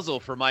of the puzzle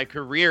for my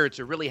career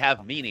to really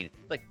have meaning."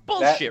 Like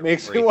bullshit. That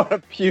makes me want to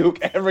puke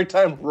every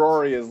time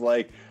Rory is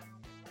like,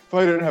 "If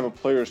I didn't have a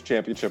Players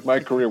Championship, my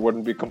career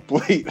wouldn't be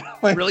complete."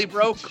 Like, really,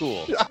 bro?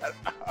 Cool. Shut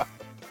up.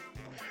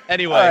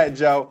 Anyway. All right,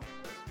 Joe.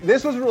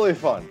 This was really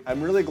fun.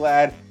 I'm really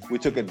glad we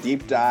took a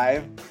deep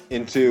dive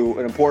into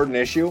an important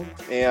issue,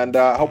 and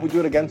hope we do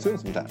it again soon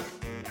sometime.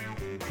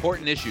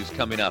 Important issues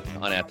coming up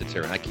on At the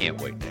Turn. I can't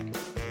wait, Nick.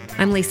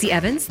 I'm Lacey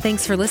Evans.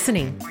 Thanks for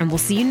listening, and we'll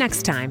see you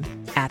next time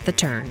at the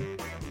Turn.